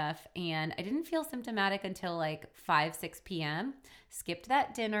on stuff. And I didn't feel symptomatic until like 5, 6 p.m. Skipped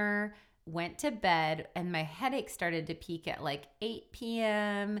that dinner, went to bed, and my headache started to peak at like 8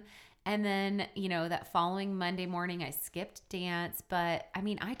 p.m. And then, you know, that following Monday morning, I skipped dance. But I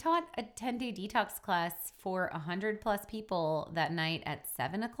mean, I taught a 10-day detox class for 100+ people that night at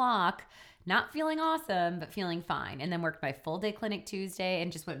 7:00. Not feeling awesome, but feeling fine. And then worked my full day clinic Tuesday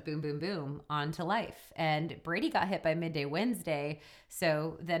and just went boom, boom, boom on to life. And Brady got hit by midday Wednesday.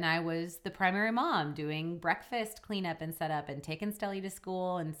 So then I was the primary mom doing breakfast cleanup and setup and taking Stelly to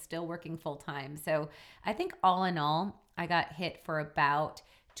school and still working full time. So I think all in all, I got hit for about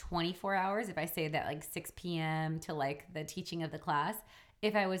 24 hours. If I say that like 6 p.m. to like the teaching of the class,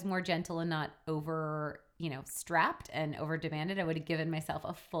 if I was more gentle and not over, you know, strapped and over demanded, I would have given myself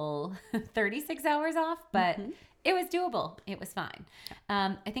a full 36 hours off, but it was doable. It was fine.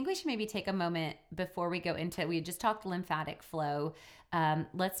 I think we should maybe take a moment before we go into, we just talked lymphatic flow.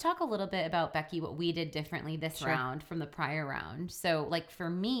 Let's talk a little bit about, Becky, what we did differently this round from the prior round. So like for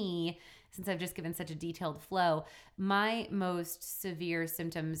me, since I've just given such a detailed flow, my most severe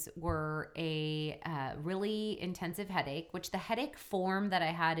symptoms were a really intensive headache, which the headache form that I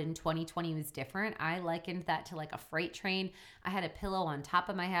had in 2020 was different. I likened that to like a freight train. I had a pillow on top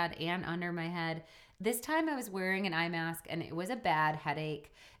of my head and under my head. This time I was wearing an eye mask, and it was a bad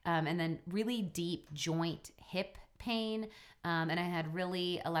headache, and then really deep joint hip pain. And I had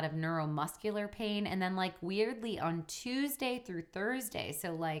really a lot of neuromuscular pain. And then like weirdly on Tuesday through Thursday,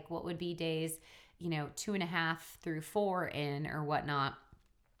 so like what would be days, you know, 2.5 through 4 in or whatnot,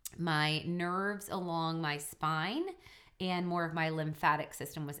 my nerves along my spine and more of my lymphatic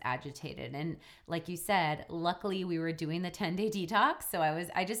system was agitated. And like you said, luckily we were doing the 10-day detox. So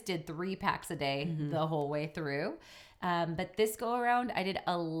I just did 3 packs a day the whole way through. But this go around, I did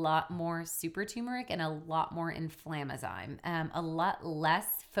a lot more super turmeric and a lot more inflammazyme, a lot less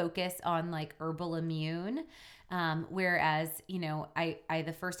focus on like herbal immune. Whereas, you know, I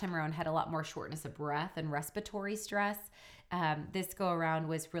the first time around had a lot more shortness of breath and respiratory stress. This go around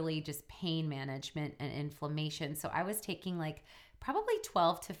was really just pain management and inflammation. So I was taking like probably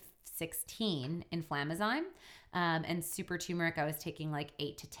 12 to 16 inflammazyme, and super turmeric, I was taking like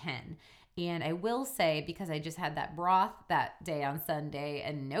 8 to 10. And I will say, because I just had that broth that day on Sunday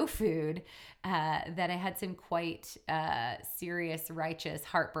and no food, that I had some quite serious righteous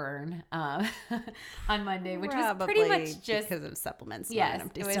heartburn on Monday, which was pretty much just because of supplements. Yes,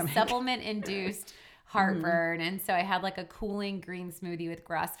 it was supplement-induced heartburn. And so I had like a cooling green smoothie with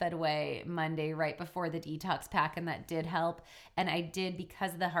grass-fed whey Monday right before the detox pack, and that did help. And I did,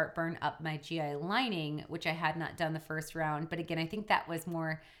 because of the heartburn, up my GI lining, which I had not done the first round. But again, I think that was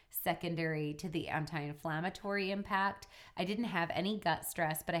more secondary to the anti-inflammatory impact. I didn't have any gut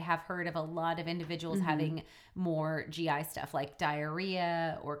stress, but I have heard of a lot of individuals having more GI stuff like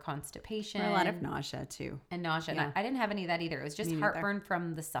diarrhea or constipation. Or a lot of nausea too. And nausea. Yeah. And I didn't have any of that either. It was just heartburn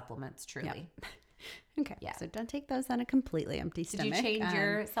from the supplements, truly. Yeah. Okay. Yeah. So don't take those on a completely empty stomach. Did you change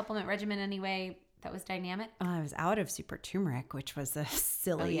your supplement regimen anyway? That was dynamic? I was out of super turmeric, which was a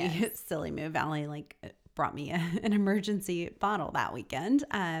silly move. Allie brought me an emergency bottle that weekend.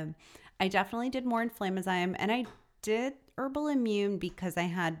 I definitely did more inflammazyme, and I did herbal immune because I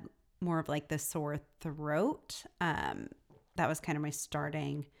had more of like the sore throat. That was kind of my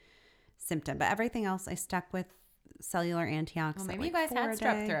starting symptom, but everything else I stuck with cellular antioxidant. Well, maybe you guys had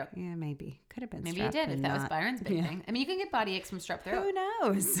strep throat. Yeah, maybe. Could have been Maybe strep, you did, if that was Byron's big yeah. thing. I mean, you can get body aches from strep throat. Who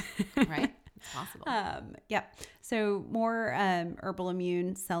knows? Right? It's possible. Yeah. So more herbal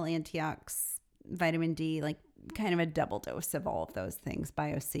immune, cell antiox, vitamin D, like kind of a double dose of all of those things.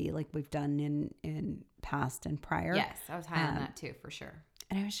 BioC, like we've done in past and prior. Yes, I was high on that too, for sure.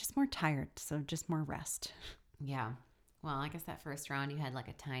 And I was just more tired, so just more rest. Yeah. Well, I guess that first round you had like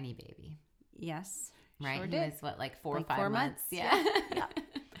a tiny baby. Yes. Right? Sure He did. was what, like 4 or Like 5 4 months? months. Yeah. Yeah.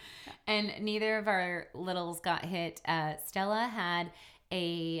 And neither of our littles got hit. Stella had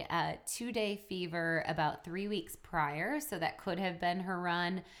a 2-day fever about 3 weeks prior, so that could have been her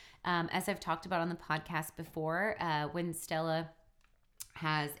run. As I've talked about on the podcast before, when Stella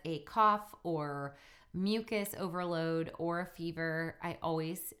has a cough or mucus overload or a fever, I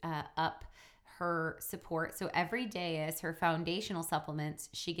always up her support. So every day as her foundational supplements,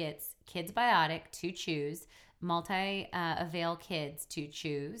 she gets Kids Biotic to choose, multi-avail kids to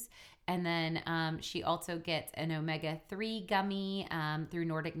choose. And then she also gets an omega-3 gummy through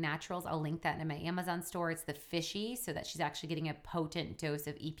Nordic Naturals. I'll link that in my Amazon store. It's the fishy, so that she's actually getting a potent dose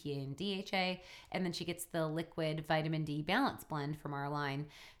of EPA and DHA. And then she gets the liquid vitamin D balance blend from our line.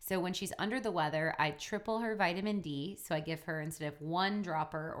 So when she's under the weather, I triple her vitamin D. So I give her, instead of 1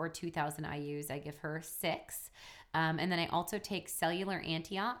 dropper or 2,000 IUs, I give her 6. And then I also take cellular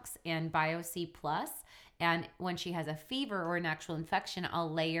antiox and BioC Plus. And when she has a fever or an actual infection,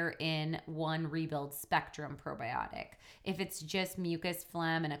 I'll layer in 1 Rebuild Spectrum probiotic. If it's just mucus,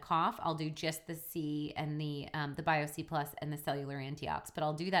 phlegm, and a cough, I'll do just the C and the BioC Plus and the cellular antiox. But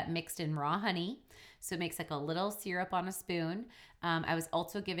I'll do that mixed in raw honey. So it makes like a little syrup on a spoon. I was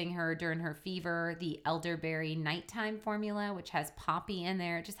also giving her, during her fever, the elderberry nighttime formula, which has poppy in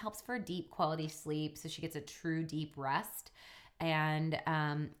there. It just helps for deep quality sleep, so she gets a true deep rest. And,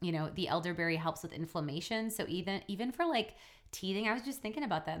 the elderberry helps with inflammation. So even for like teething, I was just thinking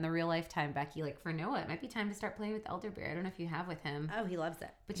about that in the real life time, Becky, like for Noah, it might be time to start playing with elderberry. I don't know if you have with him. Oh, he loves it.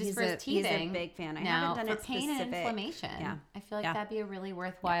 But just for his teething. He's a big fan. I now, haven't done for it pain specific. and inflammation, Yeah. I feel like that'd be a really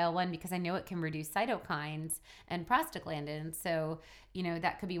worthwhile one, because I know it can reduce cytokines and prostaglandins. So,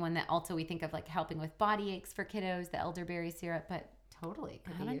 that could be one that also we think of like helping with body aches for kiddos, the elderberry syrup, but totally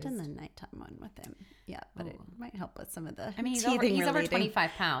could I be haven't done used. the nighttime one with him yet, but it might help with some of the I mean, he's teething over related.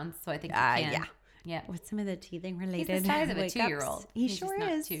 25 pounds, so I think he can. Yeah. Yeah. With some of the teething He's related the size of a wake-ups. 2-year-old. He He's sure just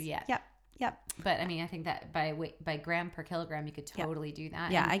not is. 2 yet. Yep. But I mean, I think that by gram per kilogram, you could totally do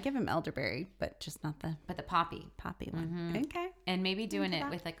that. Yeah, And, I give him elderberry, but just not the but the poppy. poppy one. Okay. And maybe doing Into it that.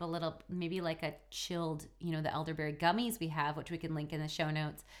 with like a little, maybe like a chilled, the elderberry gummies we have, which we can link in the show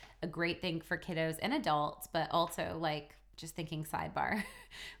notes. A great thing for kiddos and adults, but also like, just thinking sidebar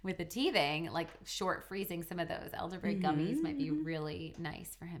with the teething, like short freezing some of those elderberry gummies might be really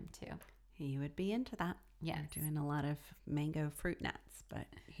nice for him too. He would be into that. Yes. We're doing a lot of mango fruit nuts, but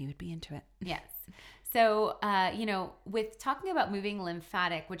he would be into it. Yes. So, with talking about moving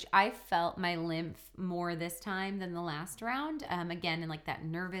lymphatic, which I felt my lymph more this time than the last round, again, and like that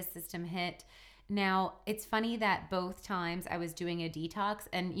nervous system hit. Now, it's funny that both times I was doing a detox,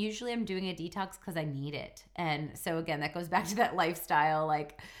 and usually I'm doing a detox because I need it. And so again, that goes back to that lifestyle.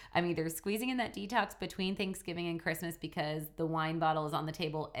 Like I'm either squeezing in that detox between Thanksgiving and Christmas because the wine bottle is on the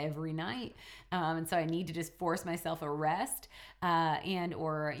table every night. And so I need to just force myself a rest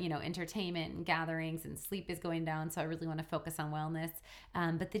or entertainment and gatherings, and sleep is going down. So I really want to focus on wellness.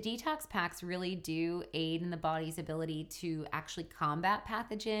 But the detox packs really do aid in the body's ability to actually combat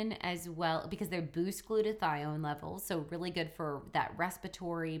pathogen as well, because they boost glutathione levels. So really good for that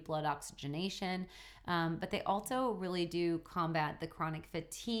respiratory blood oxygenation. But they also really do combat the chronic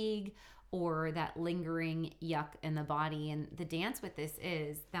fatigue or that lingering yuck in the body. And the dance with this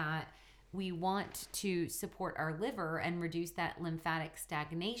is that we want to support our liver and reduce that lymphatic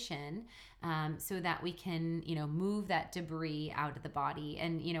stagnation so that we can, move that debris out of the body.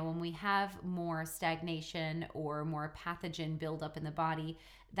 And, when we have more stagnation or more pathogen buildup in the body,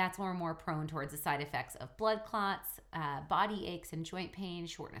 that's when we're more prone towards the side effects of blood clots, body aches and joint pain,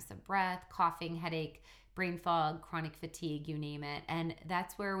 shortness of breath, coughing, headache, brain fog, chronic fatigue, you name it. And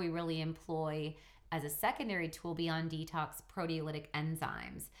that's where we really employ, as a secondary tool beyond detox, proteolytic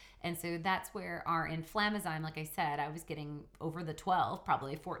enzymes. And so that's where our inflammazyme, like I said, I was getting over the 12,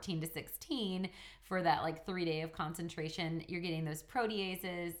 probably 14 to 16 for that like 3 day of concentration. You're getting those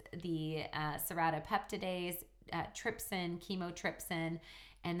proteases, the ceratopeptidase, trypsin, chymotrypsin,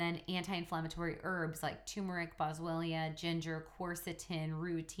 and then anti-inflammatory herbs like turmeric, boswellia, ginger, quercetin,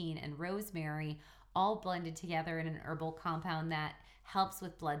 rutin, and rosemary, all blended together in an herbal compound that helps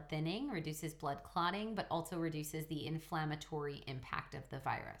with blood thinning, reduces blood clotting, but also reduces the inflammatory impact of the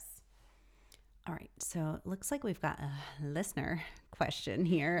virus. All right. So it looks like we've got a listener question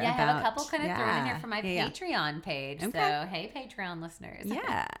here. Yeah, I have a couple kind of thrown in here yeah, from my yeah. Patreon page. Okay. So, hey, Patreon listeners.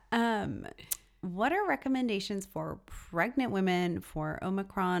 Yeah. What are recommendations for pregnant women for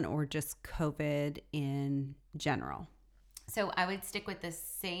Omicron or just COVID in general? So I would stick with the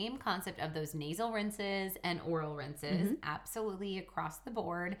same concept of those nasal rinses and oral rinses, absolutely across the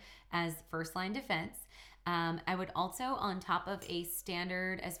board as first line defense. I would also, on top of a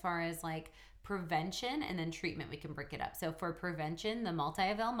standard as far as like prevention and then treatment, we can break it up. So for prevention, the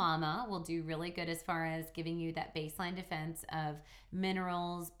Multi-Avail Mama will do really good as far as giving you that baseline defense of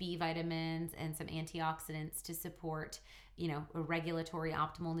minerals, B vitamins, and some antioxidants to support, a regulatory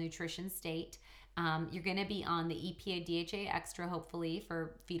optimal nutrition state. You're going to be on the EPA DHA Extra, hopefully,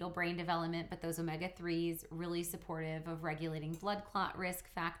 for fetal brain development, but those omega-3s really supportive of regulating blood clot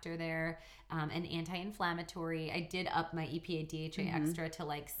risk factor there, and anti-inflammatory. I did up my EPA DHA Extra to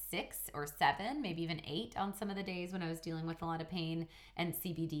like 6 or 7, maybe even 8 on some of the days when I was dealing with a lot of pain, and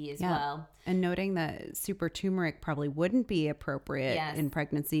CBD as well. And noting that super turmeric probably wouldn't be appropriate in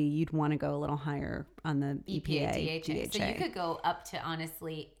pregnancy, you'd want to go a little higher on the EPA DHA. So you could go up to,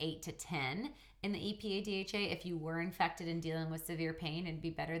 honestly, 8 to 10 in the EPA DHA. If you were infected and dealing with severe pain, it'd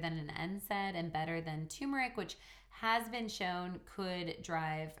be better than an NSAID and better than turmeric, which has been shown could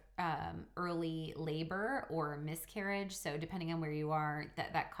drive early labor or miscarriage. So depending on where you are,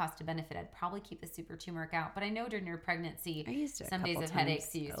 that cost to benefit, I'd probably keep the super turmeric out. But I know during your pregnancy, I used it some days of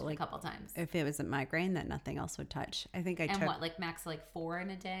headaches, you used it a couple times. If it was a migraine, then nothing else would touch. I think I took... And what, like max like 4 in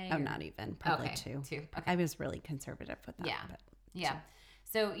a day? Oh, not even. Probably 2. Okay. I was really conservative with that. Yeah.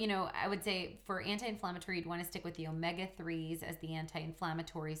 So, I would say for anti-inflammatory, you'd want to stick with the omega-3s as the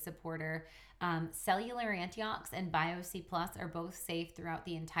anti-inflammatory supporter. Cellular Antiox and BioC Plus are both safe throughout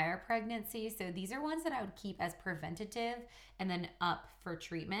the entire pregnancy. So these are ones that I would keep as preventative and then up for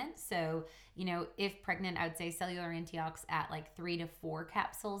treatment. So, if pregnant, I would say Cellular Antiox at like 3 to 4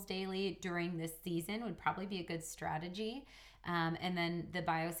 capsules daily during this season would probably be a good strategy. And then the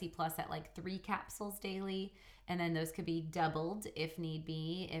BioC Plus at like 3 capsules daily. And then those could be doubled if need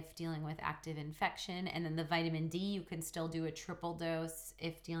be, if dealing with active infection. And then the vitamin D, you can still do a triple dose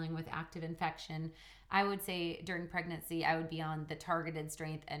if dealing with active infection. I would say during pregnancy, I would be on the targeted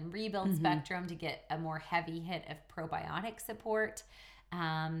strength and rebuild spectrum to get a more heavy hit of probiotic support.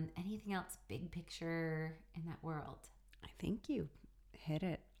 Anything else big picture in that world? I think you hit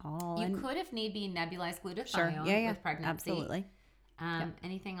it all. You could, if need be, nebulize glutathione with pregnancy. Absolutely.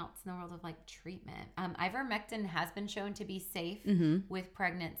 Anything else in the world of like treatment? Ivermectin has been shown to be safe with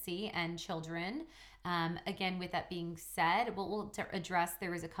pregnancy and children. Again, with that being said, we'll address, there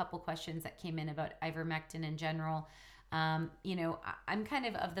was a couple questions that came in about ivermectin in general. I'm kind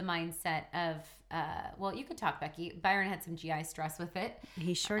of the mindset of, you could talk, Becky. Byron had some GI stress with it.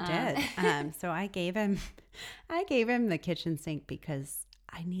 He sure did. So I gave him the kitchen sink because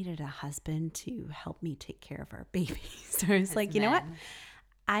I needed a husband to help me take care of our baby. So I was like, you know what?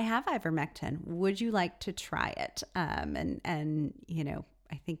 I have ivermectin. Would you like to try it? And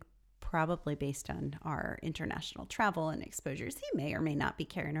I think probably based on our international travel and exposures, he may or may not be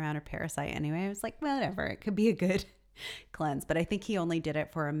carrying around a parasite anyway. I was like, whatever, it could be a good cleanse. But I think he only did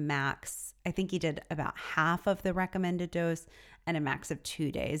it for a max. I think he did about half of the recommended dose and a max of 2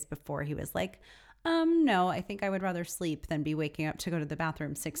 days before he was like, no, I think I would rather sleep than be waking up to go to the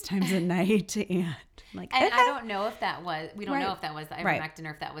bathroom 6 times a night. And I don't know if that was, we don't know if that was the ivermectin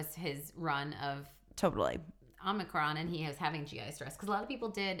or if that was his run of totally Omicron and he was having GI stress, because a lot of people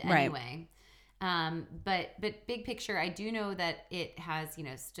did anyway. But big picture, I do know that it has,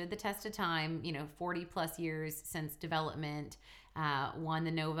 stood the test of time, 40 plus years since development, won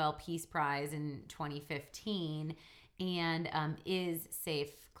the Nobel Peace Prize in 2015, and is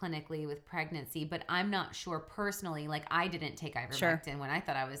safe clinically with pregnancy. But I'm not sure personally, like I didn't take ivermectin when I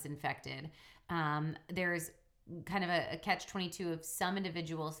thought I was infected. There's kind of a catch-22 of some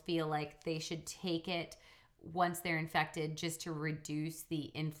individuals feel like they should take it once they're infected just to reduce the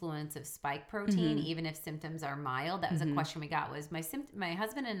influence of spike protein, even if symptoms are mild. That was a question we got, was my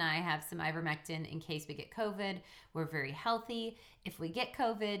husband and I have some ivermectin in case we get COVID. We're very healthy. If we get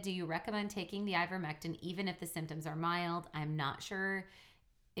COVID, do you recommend taking the ivermectin even if the symptoms are mild? I'm not sure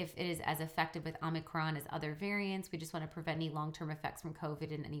if it is as effective with Omicron as other variants. We just want to prevent any long-term effects from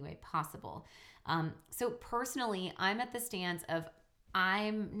COVID in any way possible. So personally, I'm at the stance of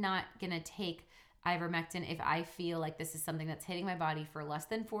I'm not going to take ivermectin if I feel like this is something that's hitting my body for less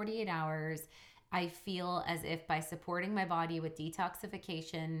than 48 hours. I feel as if by supporting my body with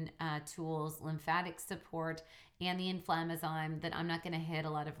detoxification tools, lymphatic support, and the inflammasome that I'm not going to hit a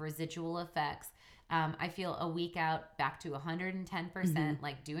lot of residual effects. I feel a week out back to 110%,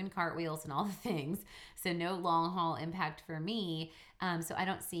 like doing cartwheels and all the things. So no long haul impact for me. So I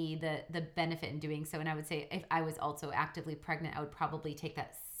don't see the benefit in doing so. And I would say if I was also actively pregnant, I would probably take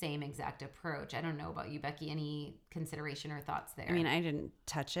that same exact approach. I don't know about you, Becky. Any consideration or thoughts there? I mean, I didn't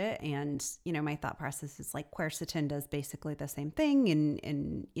touch it. And, my thought process is like quercetin does basically the same thing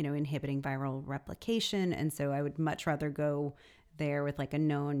in inhibiting viral replication. And so I would much rather go there with like a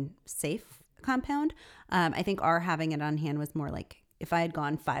known safe compound. I think our having it on hand was more like if I had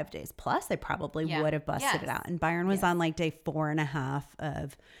gone 5 days plus, I probably would have busted it out. And Byron was on like day 4.5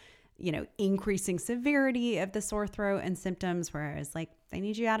 of, increasing severity of the sore throat and symptoms, whereas like they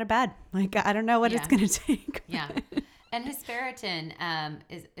need you out of bed. Like, I don't know what it's going to take. Yeah. And hesperotin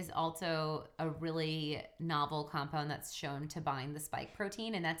is also a really novel compound that's shown to bind the spike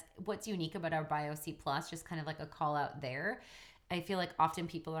protein. And that's what's unique about our BioC Plus, just kind of like a call out there. I feel like often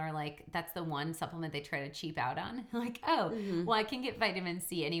people are like, that's the one supplement they try to cheap out on. Like, well, I can get vitamin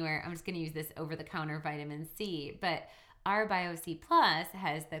C anywhere. I'm just going to use this over-the-counter vitamin C. But our BioC Plus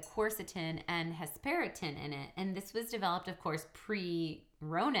has the quercetin and hesperotin in it. And this was developed, of course,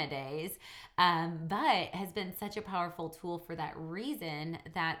 pre-Rona days, but has been such a powerful tool for that reason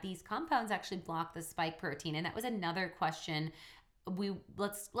that these compounds actually block the spike protein. And that was another question.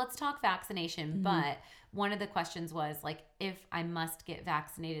 Let's talk vaccination, but one of the questions was like, if I must get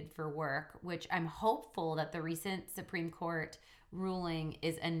vaccinated for work, which I'm hopeful that the recent Supreme Court ruling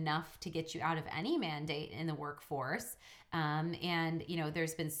is enough to get you out of any mandate in the workforce. And,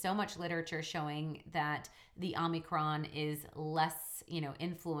 there's been so much literature showing that the Omicron is less,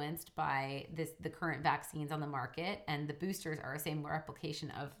 influenced by the current vaccines on the market, and the boosters are a same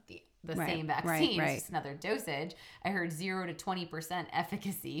replication of the same vaccine. It's just another dosage. I heard 0 to 20%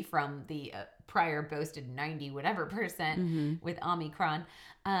 efficacy from the prior boasted 90 whatever percent with Omicron.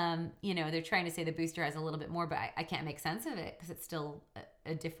 They're trying to say the booster has a little bit more, but I can't make sense of it because it's still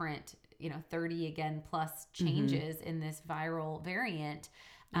a different, 30 again plus changes in this viral variant.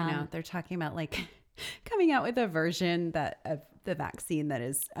 They're talking about like coming out with a version of the vaccine that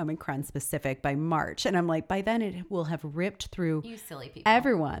is Omicron specific by March. And I'm like, by then it will have ripped through you silly people.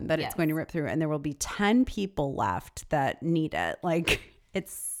 Everyone that it's going to rip through. And there will be 10 people left that need it. Like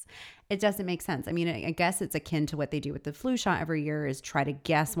it doesn't make sense. I mean, I guess it's akin to what they do with the flu shot every year is try to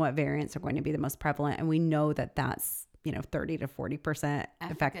guess what variants are going to be the most prevalent. And we know that that's, 30 to 40%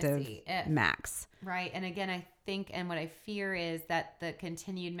 effective max. Right. And again, I think, and what I fear is that the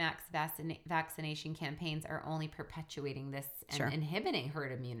continued max vaccination campaigns are only perpetuating this and inhibiting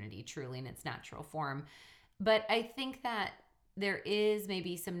herd immunity truly in its natural form. But I think that there is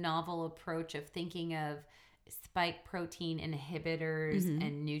maybe some novel approach of thinking of spike protein inhibitors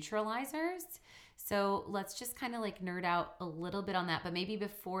and neutralizers. So let's just kind of like nerd out a little bit on that. But maybe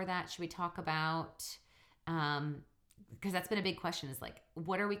before that, should we talk about, because that's been a big question, is like,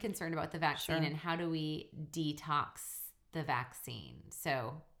 what are we concerned about the vaccine and how do we detox the vaccine?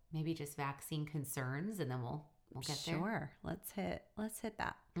 So maybe just vaccine concerns and then we'll get there. Sure. Let's hit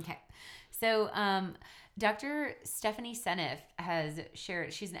that. Okay. So Dr. Stephanie Seneff has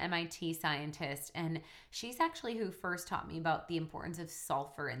shared, she's an MIT scientist, and she's actually who first taught me about the importance of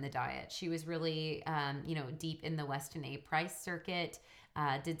sulfur in the diet. She was really, deep in the Weston A. Price circuit,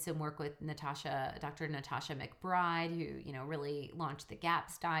 did some work with Dr. Natasha McBride, who, really launched the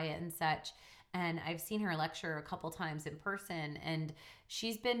GAPS diet and such. And I've seen her lecture a couple times in person, and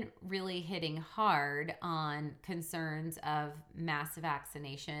she's been really hitting hard on concerns of mass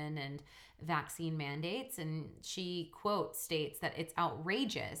vaccination and vaccine mandates. And she, quote, states that it's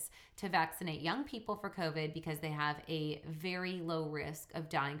outrageous to vaccinate young people for COVID because they have a very low risk of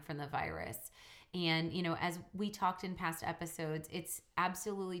dying from the virus. And, as we talked in past episodes, it's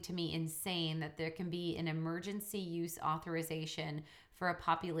absolutely, to me, insane that there can be an emergency use authorization for a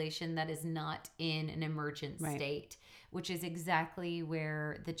population that is not in an emergent state, which is exactly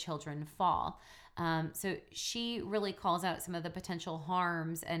where the children fall. So she really calls out some of the potential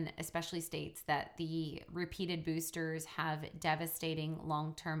harms and especially states that the repeated boosters have devastating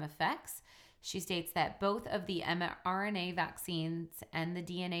long-term effects. She states that both of the mRNA vaccines and the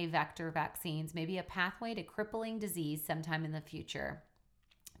DNA vector vaccines may be a pathway to crippling disease sometime in the future.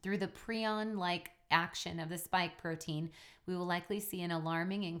 Through the prion-like action of the spike protein, we will likely see an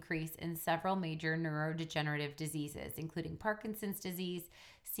alarming increase in several major neurodegenerative diseases, including Parkinson's disease,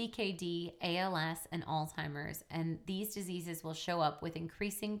 CKD, ALS, and Alzheimer's. And these diseases will show up with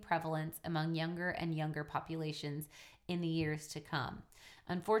increasing prevalence among younger and younger populations in the years to come.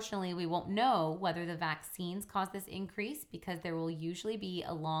 Unfortunately, we won't know whether the vaccines cause this increase because there will usually be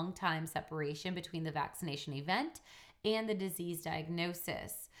a long time separation between the vaccination event and the disease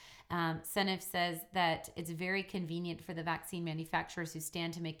diagnosis. Senef says that it's very convenient for the vaccine manufacturers who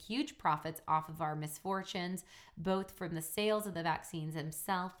stand to make huge profits off of our misfortunes, both from the sales of the vaccines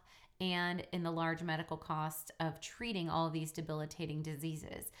themselves and in the large medical cost of treating all of these debilitating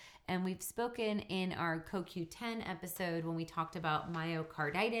diseases. And we've spoken in our CoQ10 episode when we talked about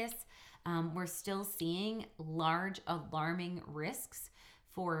myocarditis. We're still seeing large alarming risks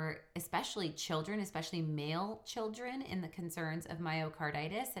for especially children, especially male children, in the concerns of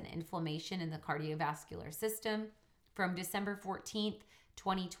myocarditis and inflammation in the cardiovascular system. From December 14th,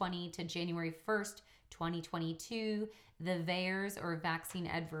 2020 to January 1st, 2022, the VAERS, or Vaccine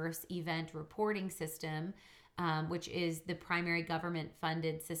Adverse Event Reporting System, which is the primary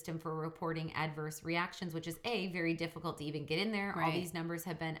government-funded system for reporting adverse reactions, which is very difficult to even get in there. Right. All these numbers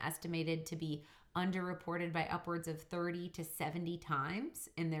have been estimated to be underreported by upwards of 30 to 70 times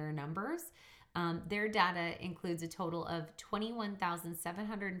in their numbers. Their data includes a total of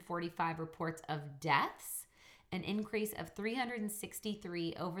 21,745 reports of deaths, an increase of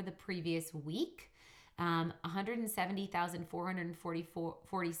 363 over the previous week.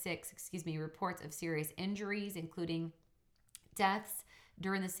 170,446 reports of serious injuries, including deaths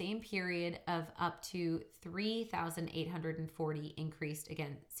during the same period, of up to 3,840 increased,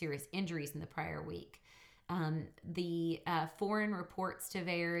 again, serious injuries in the prior week. The foreign reports to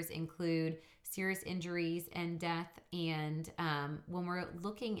VAERS include serious injuries and death. And when we're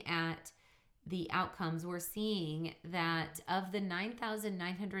looking at the outcomes, we're seeing that of the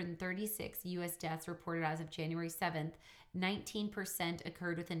 9,936 U.S. deaths reported as of January 7th, 19%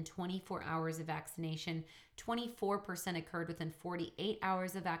 occurred within 24 hours of vaccination, 24% occurred within 48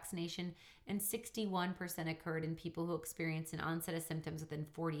 hours of vaccination, and 61% occurred in people who experienced an onset of symptoms within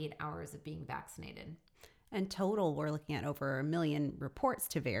 48 hours of being vaccinated. In total, we're looking at over 1 million reports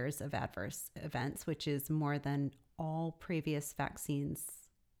to VAERS of adverse events, which is more than all previous vaccines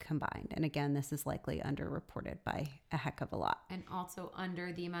combined. And again, this is likely underreported by a heck of a lot. And also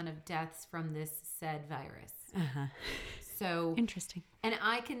under the amount of deaths from this said virus. Uh-huh. So interesting. And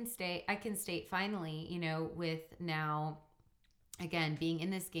I can state finally, with now, again, being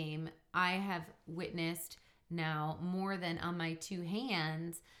in this game, I have witnessed now more than on my two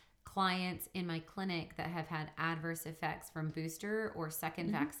hands clients in my clinic that have had adverse effects from booster or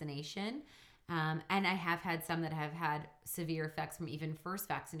second vaccination. And I have had some that have had severe effects from even first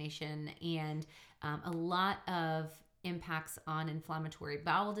vaccination, and a lot of impacts on inflammatory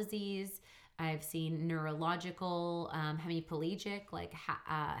bowel disease. I've seen neurological, hemiplegic, like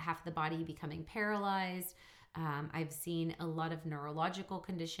half the body becoming paralyzed. I've seen a lot of neurological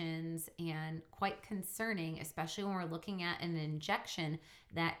conditions, and quite concerning, especially when we're looking at an injection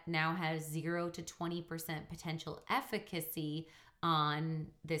that now has 0 to 20% potential efficacy on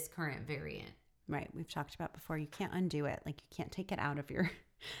this current variant. Right. We've talked about before, you can't undo it. Like, you can't take it out of your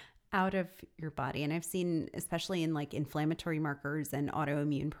body. And I've seen, especially in like inflammatory markers and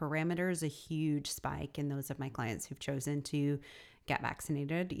autoimmune parameters, a huge spike in those of my clients who've chosen to get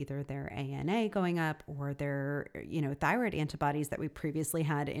vaccinated, either their ANA going up or their, thyroid antibodies that we previously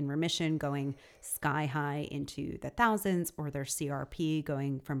had in remission going sky high into the thousands, or their CRP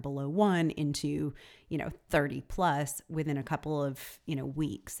going from below 1 into, 30 plus within a couple of,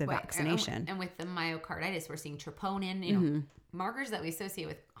 weeks of vaccination. And with the myocarditis, we're seeing troponin, markers that we associate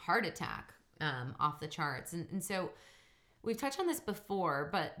with heart attack, off the charts. And so we've touched on this before,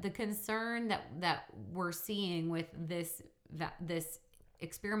 but the concern that we're seeing with this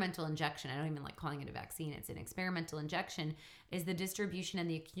experimental injection, I don't even like calling it a vaccine, it's an experimental injection, is the distribution and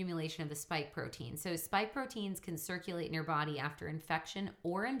the accumulation of the spike protein. So spike proteins can circulate in your body after infection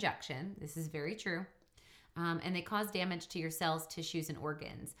or injection. This is very true. And they cause damage to your cells, tissues, and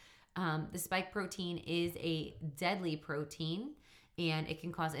organs. The spike protein is a deadly protein, and it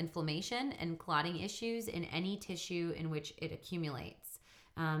can cause inflammation and clotting issues in any tissue in which it accumulates.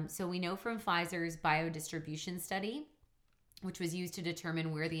 So we know from Pfizer's biodistribution study, which was used to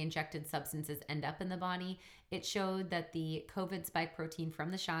determine where the injected substances end up in the body, it showed that the COVID spike protein from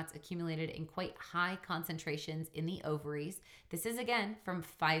the shots accumulated in quite high concentrations in the ovaries. This is, again, from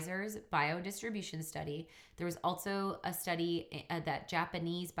Pfizer's biodistribution study. There was also a study, that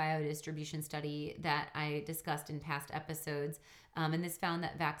Japanese biodistribution study that I discussed in past episodes, and this found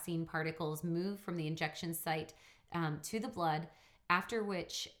that vaccine particles move from the injection site to the blood after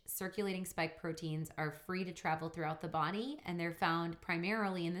which circulating spike proteins are free to travel throughout the body, and they're found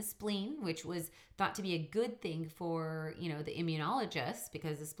primarily in the spleen, which was thought to be a good thing for, the immunologists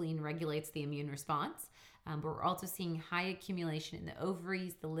because the spleen regulates the immune response. But we're also seeing high accumulation in the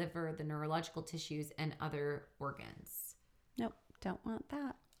ovaries, the liver, the neurological tissues, and other organs. Nope, don't want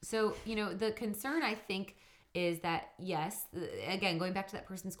that. So, the concern, I think, is that, yes, again, going back to that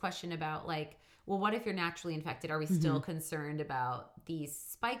person's question about like, well, what if you're naturally infected? Are we still concerned about these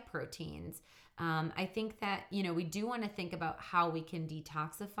spike proteins? I think that, we do want to think about how we can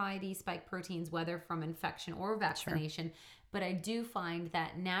detoxify these spike proteins, whether from infection or vaccination. Sure. But I do find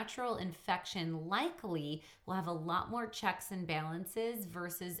that natural infection likely will have a lot more checks and balances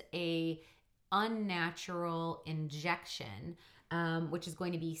versus a unnatural injection, which is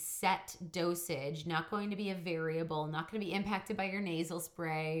going to be set dosage, not going to be a variable, not going to be impacted by your nasal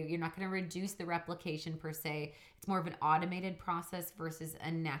spray. You're not going to reduce the replication per se. It's more of an automated process versus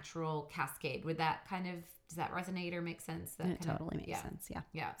a natural cascade. Does that resonate or make sense? It totally makes sense. Yeah.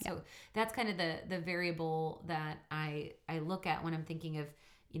 Yeah. So that's kind of the variable that I look at when I'm thinking of,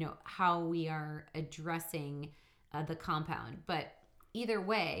 how we are addressing the compound. But either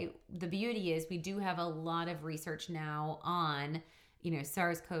way, the beauty is we do have a lot of research now on,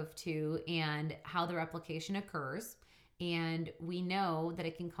 SARS-CoV-2 and how the replication occurs. And we know that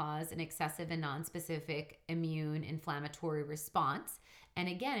it can cause an excessive and nonspecific immune inflammatory response. And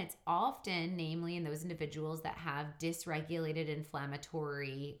again, it's often, namely in those individuals that have dysregulated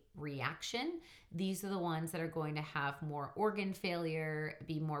inflammatory reaction. These are the ones that are going to have more organ failure,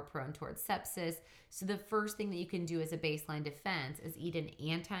 be more prone towards sepsis. So the first thing that you can do as a baseline defense is eat an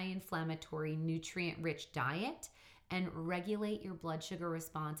anti-inflammatory, nutrient-rich diet and regulate your blood sugar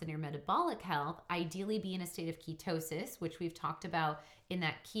response and your metabolic health. Ideally be in a state of ketosis, which we've talked about in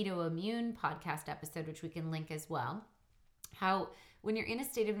that Keto Immune podcast episode, which we can link as well. How when you're in a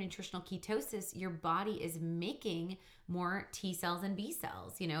state of nutritional ketosis, your body is making more T cells and B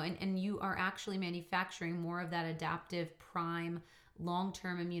cells, and you are actually manufacturing more of that adaptive prime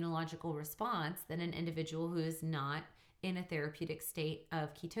long-term immunological response than an individual who is not in a therapeutic state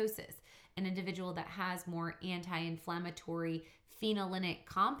of ketosis. An individual that has more anti-inflammatory phenolinic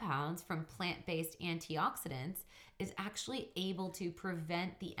compounds from plant-based antioxidants is actually able to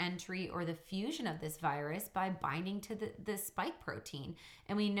prevent the entry or the fusion of this virus by binding to the spike protein.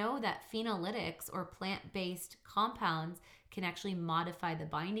 And we know that phenolitics or plant-based compounds can actually modify the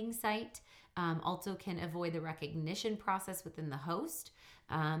binding site, also can avoid the recognition process within the host,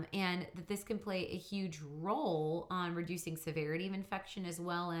 and that this can play a huge role on reducing severity of infection as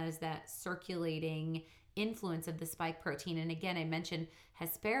well as that circulating influence of the spike protein. And again, I mentioned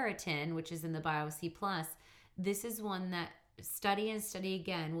hesperetin, which is in the BioC+. This is one that study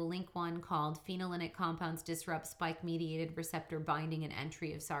again. We'll link one called Phenolinic Compounds Disrupt Spike-Mediated Receptor Binding and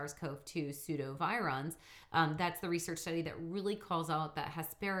Entry of SARS-CoV-2 Pseudovirons. That's the research study that really calls out that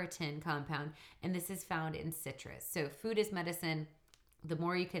hesperetin compound, and this is found in citrus. So food is medicine. The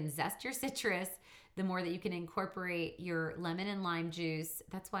more you can zest your citrus, the more that you can incorporate your lemon and lime juice.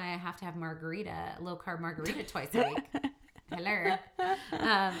 That's why I have to have low-carb margarita twice a week. Hello.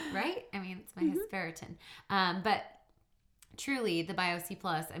 Right? I mean, it's my hesperetin. But truly, the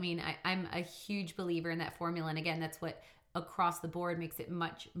BioC+, I'm a huge believer in that formula. And again, that's what across the board makes it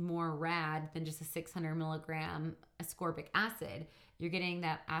much more rad than just a 600 milligram ascorbic acid. You're getting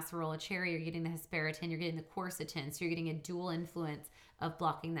that acerola cherry, you're getting the hesperetin, you're getting the quercetin. So you're getting a dual influence of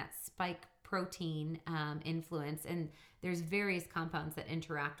blocking that spike protein influence. And there's various compounds that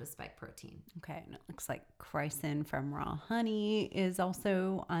interact with spike protein. Okay, and it looks like chrysin from raw honey is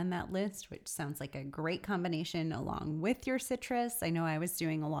also on that list, which sounds like a great combination along with your citrus. I know I was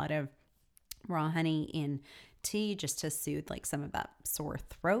doing a lot of raw honey in tea just to soothe like some of that sore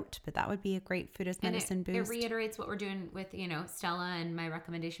throat, but that would be a great food as medicine boost. It reiterates what we're doing with, Stella and my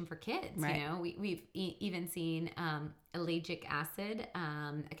recommendation for kids. Right. We've even seen ellagic acid.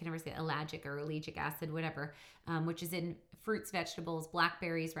 I can never say ellagic or ellagic acid, whatever, which is in fruits, vegetables,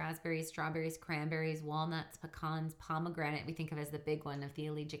 blackberries, raspberries, strawberries, cranberries, walnuts, pecans, pomegranate. We think of as the big one of the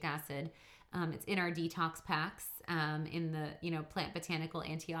ellagic acid. It's in our detox packs in the plant botanical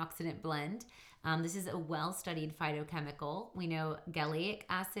antioxidant blend. This is a well-studied phytochemical. We know galleic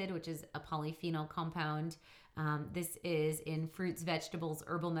acid, which is a polyphenol compound. This is in fruits, vegetables,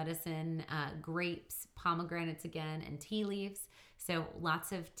 herbal medicine, grapes, pomegranates again, and tea leaves. So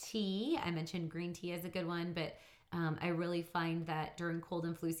lots of tea. I mentioned green tea as a good one, but I really find that during cold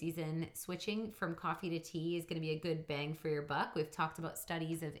and flu season, switching from coffee to tea is going to be a good bang for your buck. We've talked about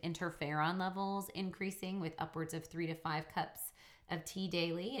studies of interferon levels increasing with upwards of 3 to 5 cups of tea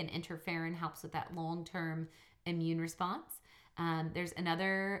daily, and interferon helps with that long-term immune response. There's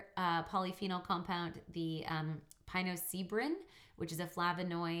another polyphenol compound, the pinosebrin, which is a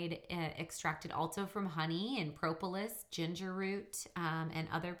flavonoid extracted also from honey and propolis, ginger root, and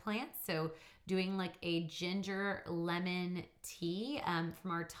other plants. So doing like a ginger lemon tea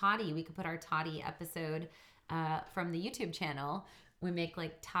from our toddy. We could put our toddy episode from the YouTube channel. We make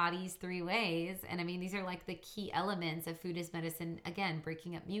like toddies 3 ways. And I mean, these are like the key elements of food as medicine. Again,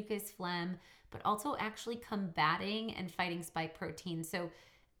 breaking up mucus, phlegm, but also actually combating and fighting spike protein. So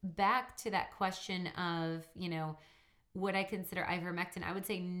back to that question of, would I consider ivermectin? I would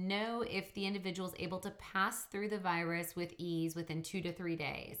say no if the individual is able to pass through the virus with ease within 2 to 3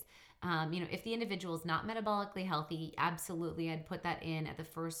 days. If the individual is not metabolically healthy, absolutely, I'd put that in at the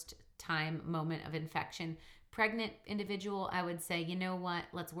first time moment of infection. Pregnant individual, I would say, you know what,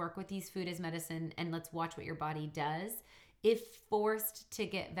 let's work with these food as medicine and let's watch what your body does. If forced to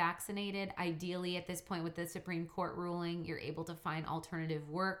get vaccinated, ideally at this point with the Supreme Court ruling, you're able to find alternative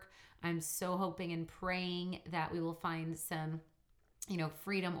work. I'm so hoping and praying that we will find some,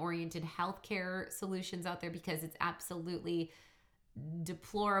 freedom-oriented healthcare solutions out there, because it's absolutely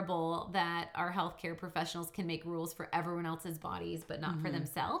deplorable that our healthcare professionals can make rules for everyone else's bodies, but not for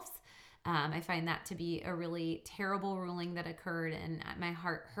themselves. I find that to be a really terrible ruling that occurred, and my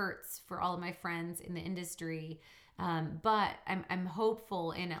heart hurts for all of my friends in the industry. But I'm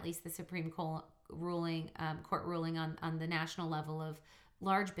hopeful in at least the Supreme Court ruling on the national level of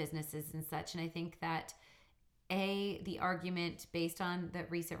large businesses and such. And I think that A, the argument based on the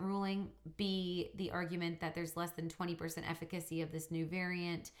recent ruling, B, the argument that there's less than 20% efficacy of this new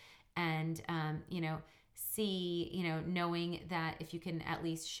variant, and C, knowing that if you can at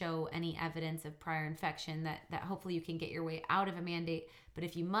least show any evidence of prior infection, that hopefully you can get your way out of a mandate. But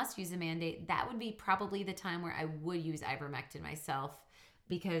if you must use a mandate, that would be probably the time where I would use ivermectin myself,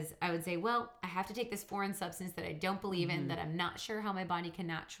 because I would say, well, I have to take this foreign substance that I don't believe in, that I'm not sure how my body can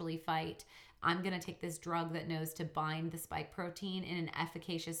naturally fight. I'm going to take this drug that knows to bind the spike protein in an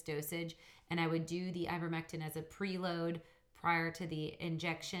efficacious dosage. And I would do the ivermectin as a preload prior to the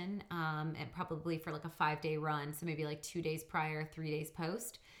injection, and probably for like a 5-day run. So maybe like 2 days prior, 3 days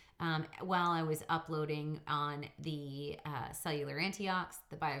post, while I was uploading on the cellular antiox,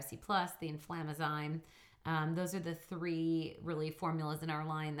 the BioC Plus, the Inflammazyme. Those are the 3 really formulas in our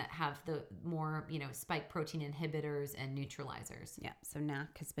line that have the more, spike protein inhibitors and neutralizers. Yeah. So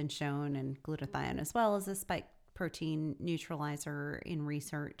NAC has been shown, and glutathione as well as a spike protein neutralizer in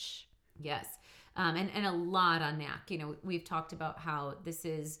research. Yes. And a lot on NAC. We've talked about how this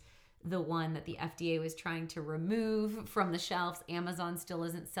is the one that the FDA was trying to remove from the shelves. Amazon still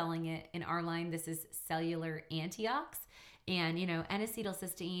isn't selling it in our line. This is cellular antiox. And,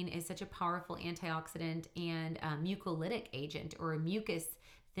 N-acetylcysteine is such a powerful antioxidant and mucolytic agent, or a mucus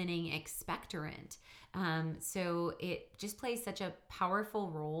thinning expectorant. So it just plays such a powerful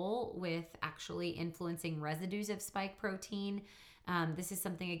role with actually influencing residues of spike protein. This is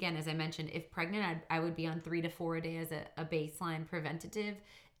something, again, as I mentioned, if pregnant, I would be on 3 to 4 a day as a baseline preventative.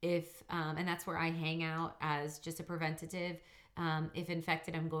 And that's where I hang out as just a preventative. If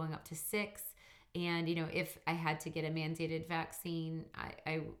infected, I'm going up to 6. And, if I had to get a mandated vaccine,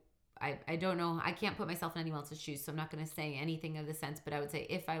 I don't know. I can't put myself in anyone else's shoes, so I'm not going to say anything of the sense. But I would say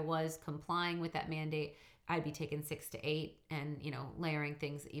if I was complying with that mandate, I'd be taking 6 to 8 and, layering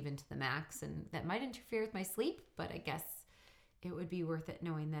things even to the max. And that might interfere with my sleep, but I guess it would be worth it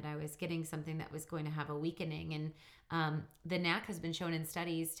knowing that I was getting something that was going to have a weakening. And the NAC has been shown in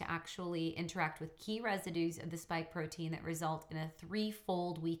studies to actually interact with key residues of the spike protein that result in a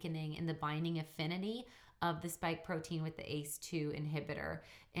 3-fold weakening in the binding affinity of the spike protein with the ACE2 inhibitor.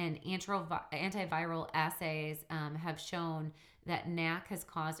 And antiviral assays have shown that NAC has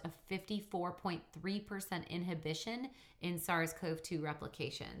caused a 54.3% inhibition in SARS-CoV-2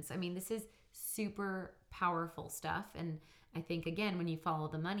 replications. I mean, this is super powerful stuff. And I think, again, when you follow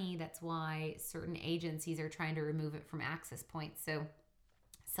the money, that's why certain agencies are trying to remove it from access points. So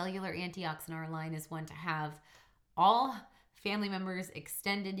cellular antiox in our line is one to have all family members,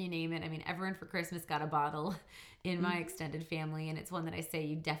 extended, you name it. I mean, everyone for Christmas got a bottle in my extended family, and it's one that I say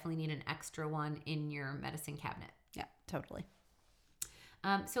you definitely need an extra one in your medicine cabinet. Yeah, totally.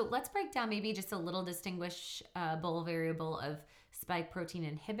 So let's break down maybe just a little distinguishable variable of spike protein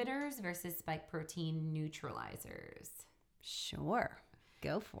inhibitors versus spike protein neutralizers. Sure.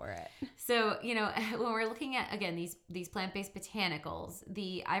 Go for it. So, when we're looking at, again, these plant-based botanicals,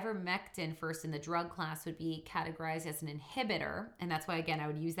 the ivermectin first in the drug class would be categorized as an inhibitor. And that's why, again, I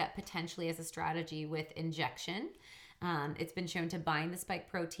would use that potentially as a strategy with injection. It's been shown to bind the spike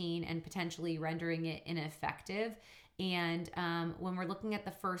protein and potentially rendering it ineffective. And when we're looking at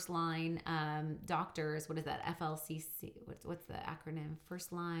the first line doctors, what is that? FLCC? What's the acronym?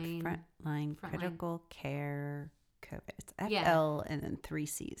 First line? Frontline Critical Care COVID. It's FL and then 3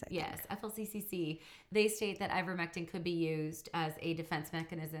 C's, I think. Yes, FLCCC. They state that ivermectin could be used as a defense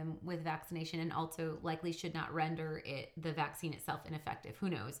mechanism with vaccination and also likely should not render the vaccine itself ineffective. Who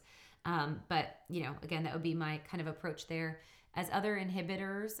knows? But, again, that would be my kind of approach there. As other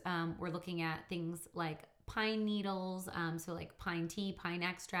inhibitors, we're looking at things like pine needles, so like pine tea, pine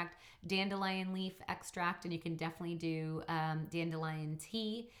extract, dandelion leaf extract, and you can definitely do dandelion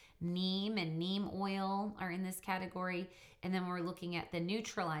tea. Neem and neem oil are in this category. And then we're looking at the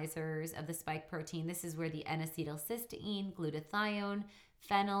neutralizers of the spike protein. This is where the N-acetylcysteine, glutathione,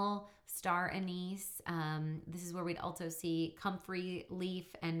 phenyl, star anise. This is where we'd also see comfrey leaf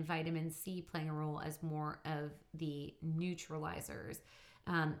and vitamin C playing a role as more of the neutralizers.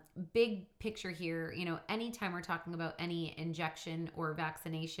 Big picture here, anytime we're talking about any injection or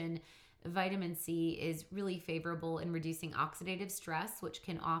vaccination, vitamin C is really favorable in reducing oxidative stress, which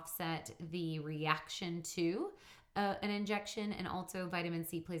can offset the reaction to an injection. And also vitamin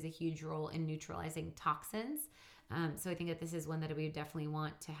C plays a huge role in neutralizing toxins. So I think that this is one that we definitely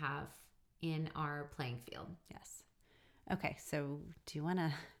want to have in our playing field. Yes. Okay, so do you want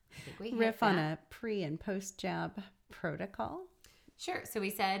to riff on a pre and post jab protocol? Sure. So we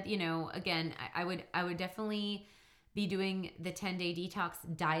said, again, I would definitely be doing the 10-day detox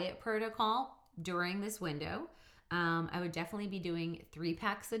diet protocol during this window. I would definitely be doing 3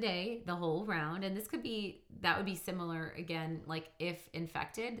 packs a day, the whole round. And that would be similar again, like if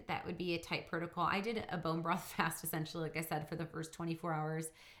infected, that would be a tight protocol. I did a bone broth fast, essentially, like I said, for the first 24 hours,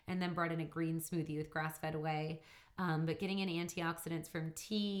 and then brought in a green smoothie with grass-fed whey. But getting in antioxidants from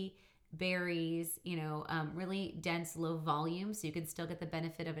tea, berries, really dense, low volume, so you can still get the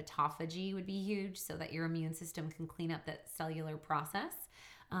benefit of autophagy would be huge, so that your immune system can clean up that cellular process.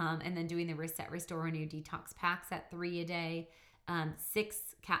 And then doing the Reset, Restore, Renew detox packs at 3 a day.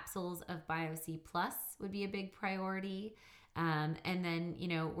 6 capsules of BioC Plus would be a big priority. And then,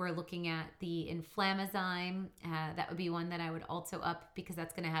 we're looking at the Inflammazyme. That would be one that I would also up, because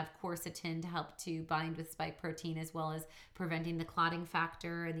that's going to have quercetin to help to bind with spike protein, as well as preventing the clotting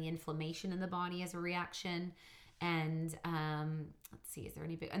factor and the inflammation in the body as a reaction. And let's see, is there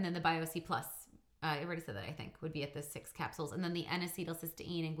any big? And then the BioC Plus. I already said that, I think, would be at the 6 capsules. And then the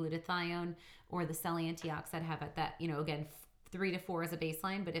N-acetylcysteine and glutathione, or the cell antioxidant, have at that, again, 3 to 4 as a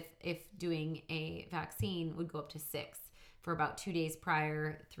baseline. But if doing a vaccine, would go up to 6 for about 2 days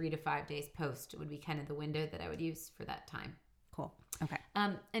prior, 3 to 5 days post would be kind of the window that I would use for that time. Cool. Okay.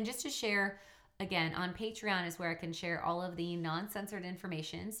 And just to share, again, on Patreon is where I can share all of the non-censored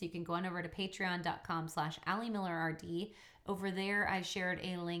information. So you can go on over to patreon.com/AllieMillerRD. Over there, I shared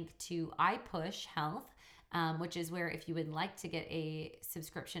a link to iPush Health, which is where if you would like to get a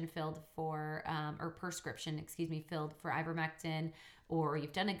subscription filled for, or prescription, filled for ivermectin, or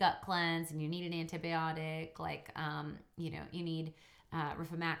you've done a gut cleanse and you need an antibiotic, like, you need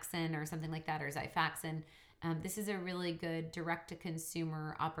rifampicin or something like that, or Xifaxan. This is a really good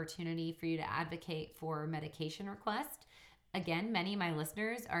direct-to-consumer opportunity for you to advocate for medication request. Again, many of my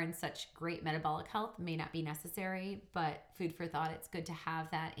listeners are in such great metabolic health, may not be necessary, but food for thought. It's good to have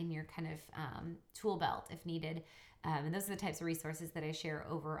that in your kind of tool belt if needed. And those are the types of resources that I share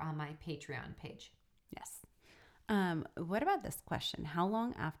over on my Patreon page. Yes. What about this question? How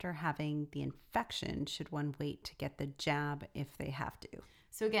long after having the infection should one wait to get the jab if they have to?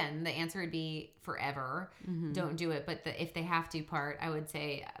 So again, the answer would be forever. Mm-hmm. Don't do it. But if they have to part, I would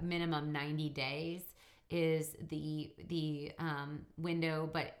say minimum 90 days is the window,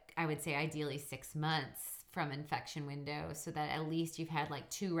 but I would say ideally 6 months from infection window, so that at least you've had like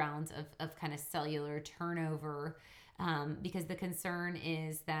 2 rounds of kind of cellular turnover, because the concern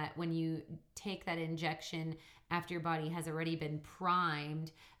is that when you take that injection after your body has already been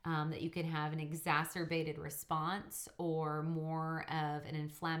primed, that you can have an exacerbated response or more of an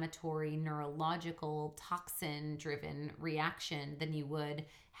inflammatory, neurological, toxin-driven reaction than you would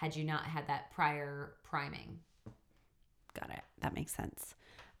had you not had that prior priming. Got it. That makes sense.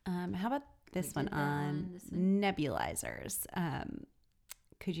 How about this one on nebulizers?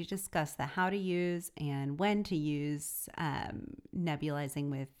 Could you discuss the how to use and when to use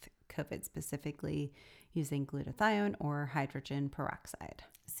nebulizing with COVID, specifically using glutathione or hydrogen peroxide?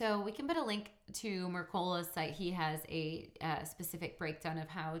 So we can put a link to Mercola's site. He has a specific breakdown of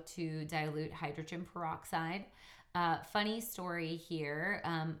how to dilute hydrogen peroxide. Funny story here.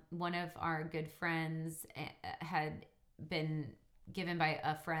 One of our good friends had been given by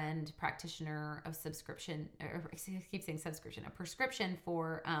a friend practitioner of subscription, or I keep saying subscription, a prescription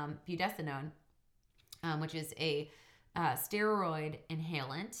for budesonide, which is a steroid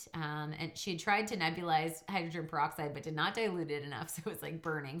inhalant. And she had tried to nebulize hydrogen peroxide, but did not dilute it enough. So it was like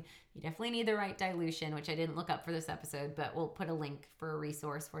burning. You definitely need the right dilution, which I didn't look up for this episode, but we'll put a link for a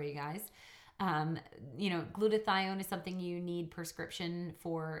resource for you guys. Glutathione is something you need prescription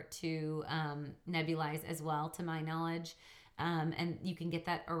for to nebulize as well, to my knowledge. And you can get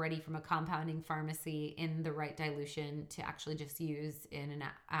that already from a compounding pharmacy in the right dilution to actually just use in an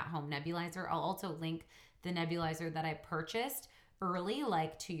at-home nebulizer. I'll also link the nebulizer that I purchased early,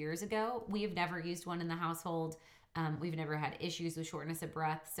 like 2 years ago. We have never used one in the household. We've never had issues with shortness of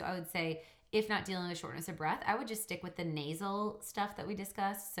breath. So I would say, if not dealing with shortness of breath, I would just stick with the nasal stuff that we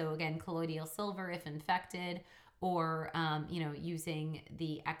discussed. So again, colloidal silver if infected, or using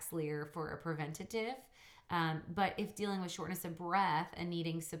the Xlear for a preventative. But if dealing with shortness of breath and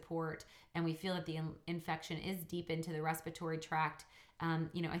needing support, and we feel that the infection is deep into the respiratory tract,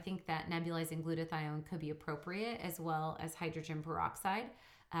 I think that nebulizing glutathione could be appropriate, as well as hydrogen peroxide.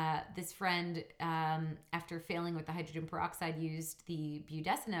 This friend, after failing with the hydrogen peroxide, used the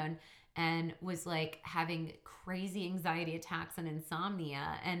budesonide and was like having crazy anxiety attacks and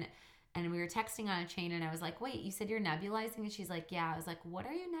insomnia. And we were texting on a chain, and I was like, wait, you said you're nebulizing? And she's like, yeah. I was like, what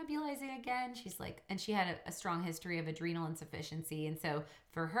are you nebulizing again? She's like, and she had a strong history of adrenal insufficiency. And so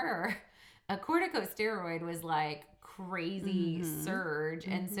for her, a corticosteroid was like crazy surge.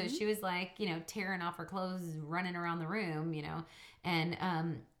 And so she was like, tearing off her clothes, running around the room, and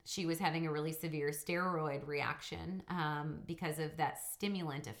she was having a really severe steroid reaction because of that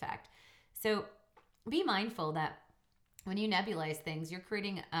stimulant effect. So be mindful that when you nebulize things, you're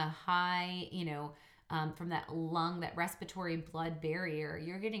creating a high, from that lung, that respiratory blood barrier,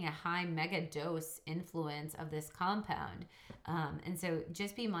 you're getting a high mega dose influence of this compound. And so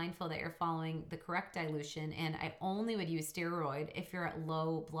just be mindful that you're following the correct dilution. And I only would use steroid if you're at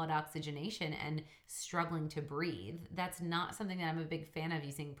low blood oxygenation and struggling to breathe. That's not something that I'm a big fan of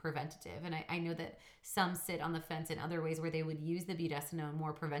using preventative. And I know that some sit on the fence in other ways where they would use the budesonide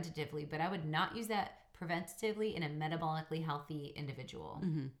more preventatively, but I would not use that preventatively in a metabolically healthy individual.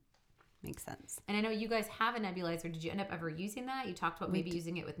 Makes sense. And I know you guys have a nebulizer. Did you end up ever using that? You talked about maybe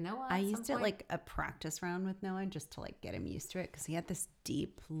using it with Noah. I used it like a practice round with Noah just to like get him used to it, because he had this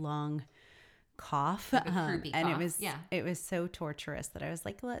deep, long cough, like a and cough. it was so torturous that I was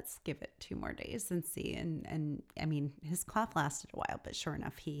like, let's give it 2 more days and see. And I mean, his cough lasted a while, but sure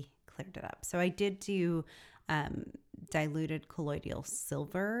enough, he cleared it up. So I did do diluted colloidal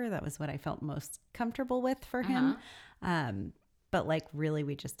silver. That was what I felt most comfortable with for him. But like really,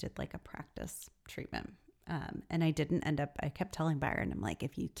 we just did like a practice treatment. And I kept telling Byron, I'm like,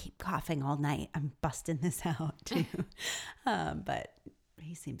 if you keep coughing all night, I'm busting this out too. But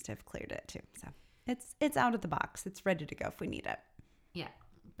he seems to have cleared it too. So it's out of the box. It's ready to go if we need it. Yeah.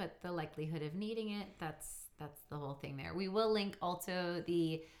 But the likelihood of needing it, that's the whole thing there. We will link also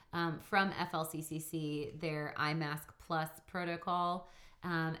the from FLCCC, their iMask Plus protocol,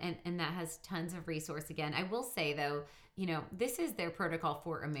 and that has tons of resource. Again, I will say though, this is their protocol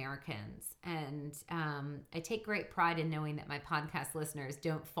for Americans, and I take great pride in knowing that my podcast listeners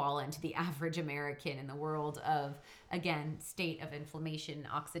don't fall into the average American in the world of, again, state of inflammation,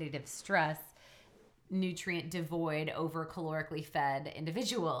 oxidative stress, nutrient devoid, over calorically fed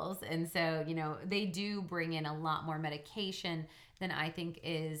individuals. And so, they do bring in a lot more medication than I think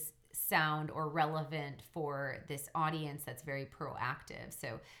is sound or relevant for this audience that's very proactive.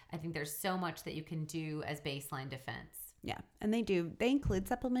 So I think there's so much that you can do as baseline defense. Yeah. And they include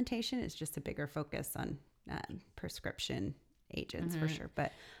supplementation. It's just a bigger focus on prescription agents for sure.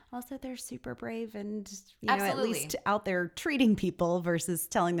 But also they're super brave and, at least out there treating people versus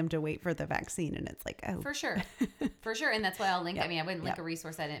telling them to wait for the vaccine. And it's like, oh. For sure. For sure. And that's why I'll link. Yep. I mean, I wouldn't link a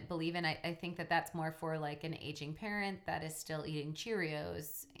resource I didn't believe in. I think that that's more for like an aging parent that is still eating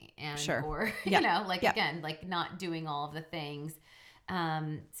Cheerios and, or, again, like not doing all of the things.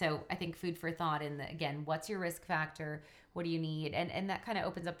 So I think food for thought in again, what's your risk factor? What do you need? And that kind of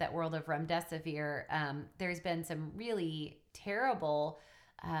opens up that world of remdesivir. There's been some really terrible,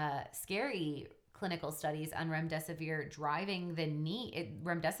 scary clinical studies on remdesivir driving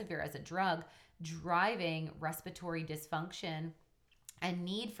remdesivir as a drug, driving respiratory dysfunction and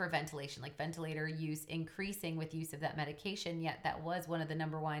need for ventilation, like ventilator use increasing with use of that medication. Yet that was one of the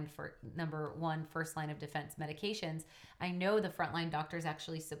number one first line of defense medications. I know the frontline doctors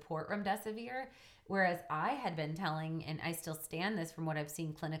actually support remdesivir, whereas I had been telling, and I still stand this from what I've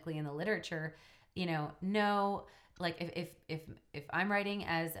seen clinically in the literature, no, like if I'm writing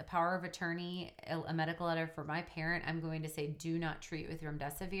as a power of attorney, a medical letter for my parent, I'm going to say, do not treat with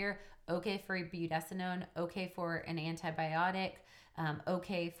remdesivir. Okay for budesonide, okay for an antibiotic,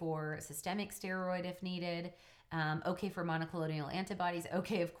 okay for systemic steroid if needed. Okay for monoclonal antibodies.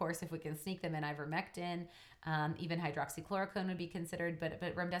 Okay, of course, if we can sneak them in, ivermectin. Even hydroxychloroquine would be considered, but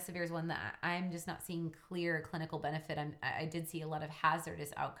remdesivir is one that I'm just not seeing clear clinical benefit. I did see a lot of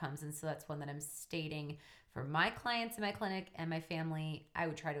hazardous outcomes, and so that's one that I'm stating for my clients in my clinic and my family. I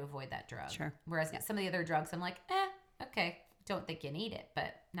would try to avoid that drug. Sure. Whereas some of the other drugs, I'm like, okay, don't think you need it,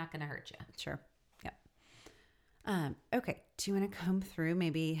 but not going to hurt you. Sure. Yep. Okay. Do you want to comb through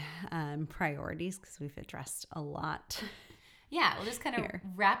maybe priorities? Because we've addressed a lot. Yeah, we'll just kind of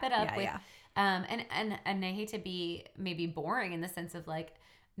wrap it up with, yeah. And I hate to be maybe boring in the sense of like,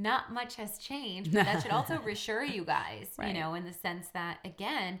 not much has changed, but that should also reassure you guys, Right. in the sense that,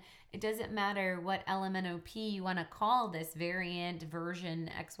 again, it doesn't matter what LMNOP you want to call this variant, version,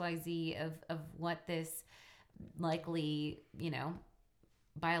 XYZ of what this likely,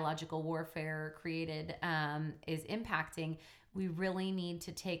 biological warfare created is impacting. We really need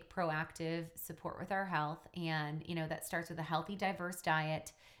to take proactive support with our health. And, that starts with a healthy, diverse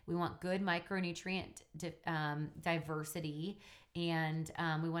diet. We want good micronutrient diversity, and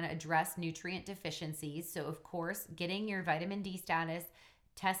we want to address nutrient deficiencies. So, of course, getting your vitamin D status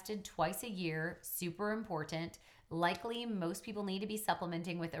tested twice a year, super important. Likely, most people need to be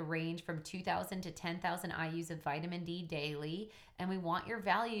supplementing with a range from 2,000 to 10,000 IUs of vitamin D daily. And we want your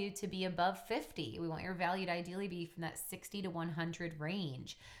value to be above 50. We want your value to ideally be from that 60 to 100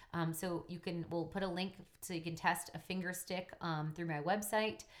 range. So we'll put a link so you can test a finger stick through my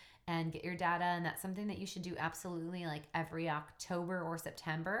website and get your data. And that's something that you should do absolutely like every October or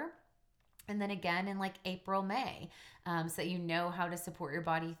September. And then again in like April, May, so that you know how to support your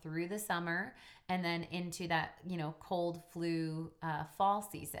body through the summer and then into that, cold flu fall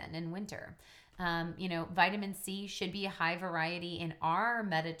season and winter. Vitamin C should be a high variety in our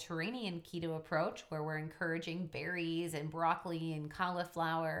Mediterranean keto approach, where we're encouraging berries and broccoli and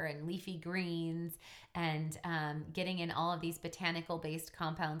cauliflower and leafy greens and getting in all of these botanical based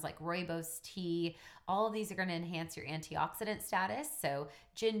compounds like rooibos tea. All of these are going to enhance your antioxidant status. So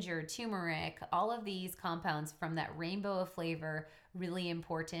ginger, turmeric, all of these compounds from that rainbow of flavor, really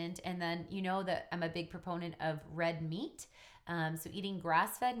important. And then that I'm a big proponent of red meat. So eating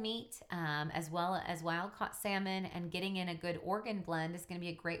grass-fed meat as well as wild-caught salmon and getting in a good organ blend is going to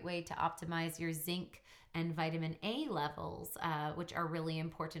be a great way to optimize your zinc and vitamin A levels, which are really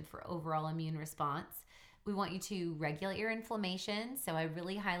important for overall immune response. We want you to regulate your inflammation. So I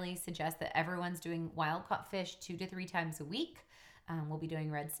really highly suggest that everyone's doing wild-caught fish 2 to 3 times a week. We'll be doing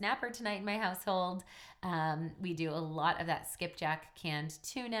red snapper tonight in my household. We do a lot of that skipjack canned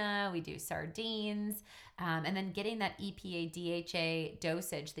tuna. We do sardines. And then getting that EPA DHA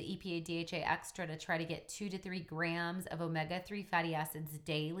dosage, the EPA DHA extra, to try to get 2 to 3 grams of omega-3 fatty acids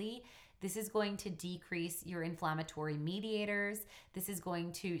daily. This is going to decrease your inflammatory mediators. This is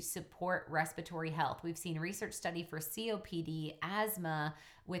going to support respiratory health. We've seen research study for COPD, asthma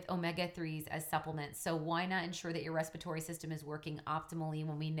with omega-3s as supplements. So why not ensure that your respiratory system is working optimally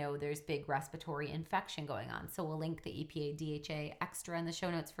when we know there's big respiratory infection going on? So we'll link the EPA DHA extra in the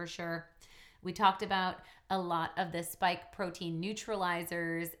show notes for sure. We talked about a lot of the spike protein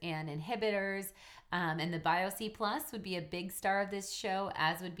neutralizers and inhibitors, and the BioC Plus would be a big star of this show,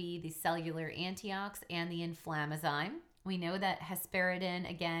 as would be the cellular antiox and the inflammazyme. We know that hesperidin,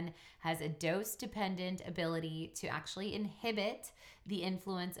 again, has a dose-dependent ability to actually inhibit the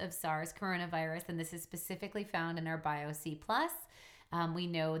influence of SARS coronavirus, and this is specifically found in our BioC Plus. We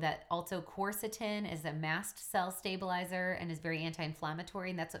know that also quercetin is a mast cell stabilizer and is very anti-inflammatory,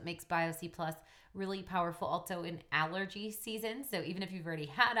 and that's what makes BioC Plus really powerful also in allergy season. So even if you've already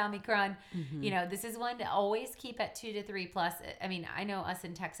had Omicron, this is one to always keep at 2 to 3 plus. I mean, I know us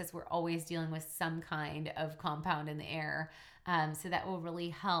in Texas, we're always dealing with some kind of compound in the air. So that will really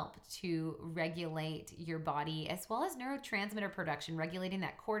help to regulate your body as well as neurotransmitter production, regulating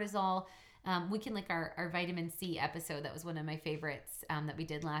that cortisol. We can link our vitamin C episode. That was one of my favorites that we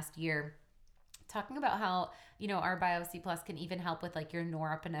did last year, talking about how, our BioC Plus can even help with like your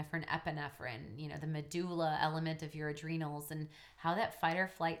norepinephrine, epinephrine, the medulla element of your adrenals, and how that fight or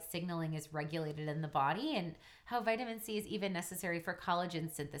flight signaling is regulated in the body, and how vitamin C is even necessary for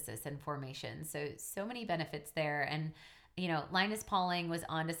collagen synthesis and formation. So many benefits there. And, Linus Pauling was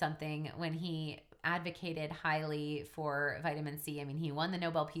onto something when he advocated highly for vitamin C. I mean, he won the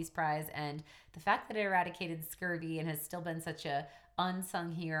Nobel Peace Prize, and the fact that it eradicated scurvy and has still been such a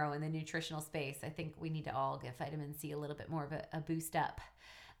unsung hero in the nutritional space, I think we need to all give vitamin C a little bit more of a boost up.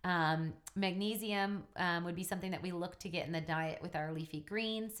 Magnesium would be something that we look to get in the diet with our leafy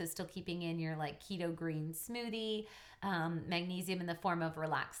greens. So still keeping in your like keto green smoothie. Magnesium in the form of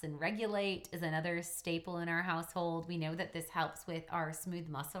Relax and Regulate is another staple in our household. We know that this helps with our smooth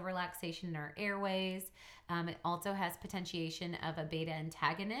muscle relaxation in our airways. It also has potentiation of a beta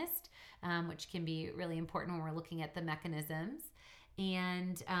antagonist, which can be really important when we're looking at the mechanisms.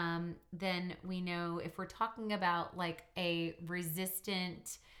 And then we know if we're talking about like a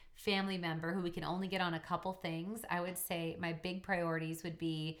resistant family member who we can only get on a couple things, I would say my big priorities would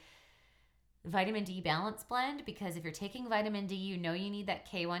be vitamin D balance blend, because if you're taking vitamin D, you know you need that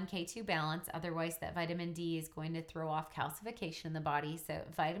K1, K2 balance. Otherwise, that vitamin D is going to throw off calcification in the body. So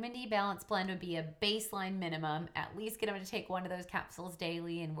vitamin D balance blend would be a baseline minimum. At least get them to take one of those capsules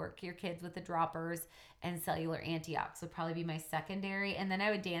daily and work your kids with the droppers. And cellular antiox would probably be my secondary. And then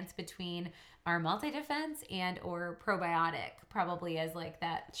I would dance between our multi-defense and or probiotic, probably as like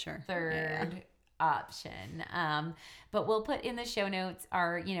that third option. But we'll put in the show notes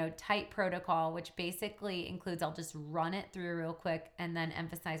our, tight protocol, which basically includes, I'll just run it through real quick and then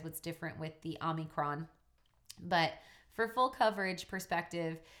emphasize what's different with the Omicron. But for full coverage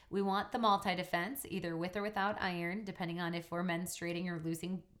perspective, we want the multi-defense, either with or without iron, depending on if we're menstruating or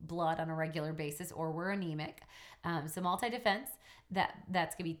losing blood on a regular basis or we're anemic. So multi-defense,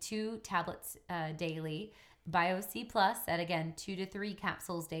 that's going to be 2 tablets daily. BioC Plus at, again, 2 to 3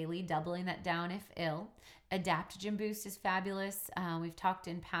 capsules daily, doubling that down if ill. Adaptogen Boost is fabulous. We've talked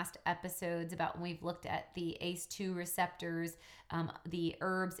in past episodes about when we've looked at the ACE2 receptors, the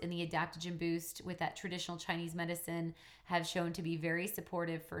herbs in the Adaptogen Boost with that traditional Chinese medicine have shown to be very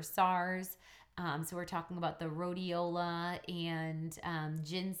supportive for SARS. So we're talking about the rhodiola and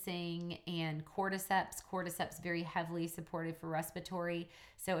ginseng and cordyceps. Cordyceps very heavily supportive for respiratory.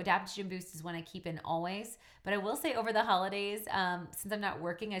 So Adaptogen Boost is one I keep in always. But I will say over the holidays, since I'm not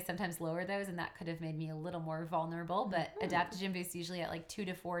working, I sometimes lower those, and that could have made me a little more vulnerable. But Adaptogen Boost usually at like 2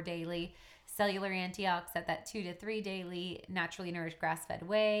 to 4 daily. Cellular antiox at that 2 to 3 daily. Naturally nourished grass-fed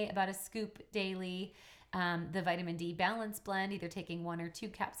whey, about a scoop daily. The vitamin D balance blend, either taking 1 or 2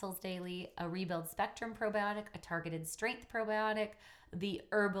 capsules daily, a Rebuild Spectrum probiotic, a targeted strength probiotic, the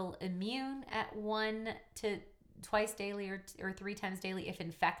Herbal Immune at 1 to twice daily or 3 times daily if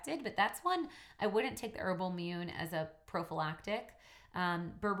infected. But that's one I wouldn't take the Herbal Immune as a prophylactic.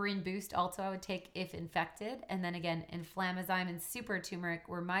 Berberine Boost also I would take if infected. And then again, Inflammazyme and Super Turmeric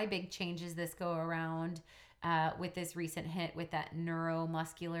were my big changes this go around. With this recent hit with that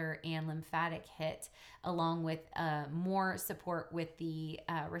neuromuscular and lymphatic hit, along with more support with the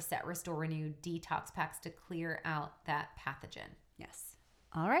Reset, Restore, Renew detox packs to clear out that pathogen. Yes.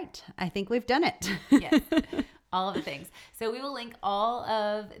 All right. I think we've done it. Yes. All of the things. So we will link all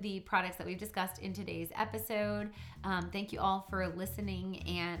of the products that we've discussed in today's episode. Thank you all for listening,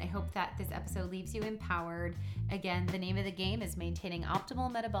 and I hope that this episode leaves you empowered. Again, the name of the game is maintaining optimal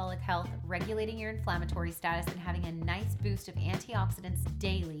metabolic health, regulating your inflammatory status, and having a nice boost of antioxidants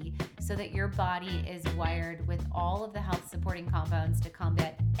daily so that your body is wired with all of the health supporting compounds to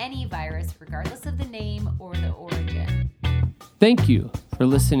combat any virus, regardless of the name or the origin. Thank you for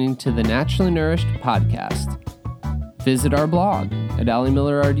listening to the Naturally Nourished podcast. Visit our blog at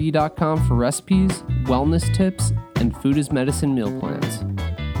AllieMillerRD.com for recipes, wellness tips, and food as medicine meal plans.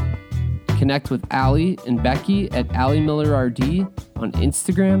 Connect with Allie and Becky at AllieMillerRD on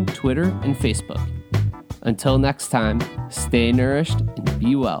Instagram, Twitter, and Facebook. Until next time, stay nourished and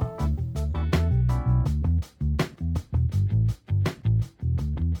be well.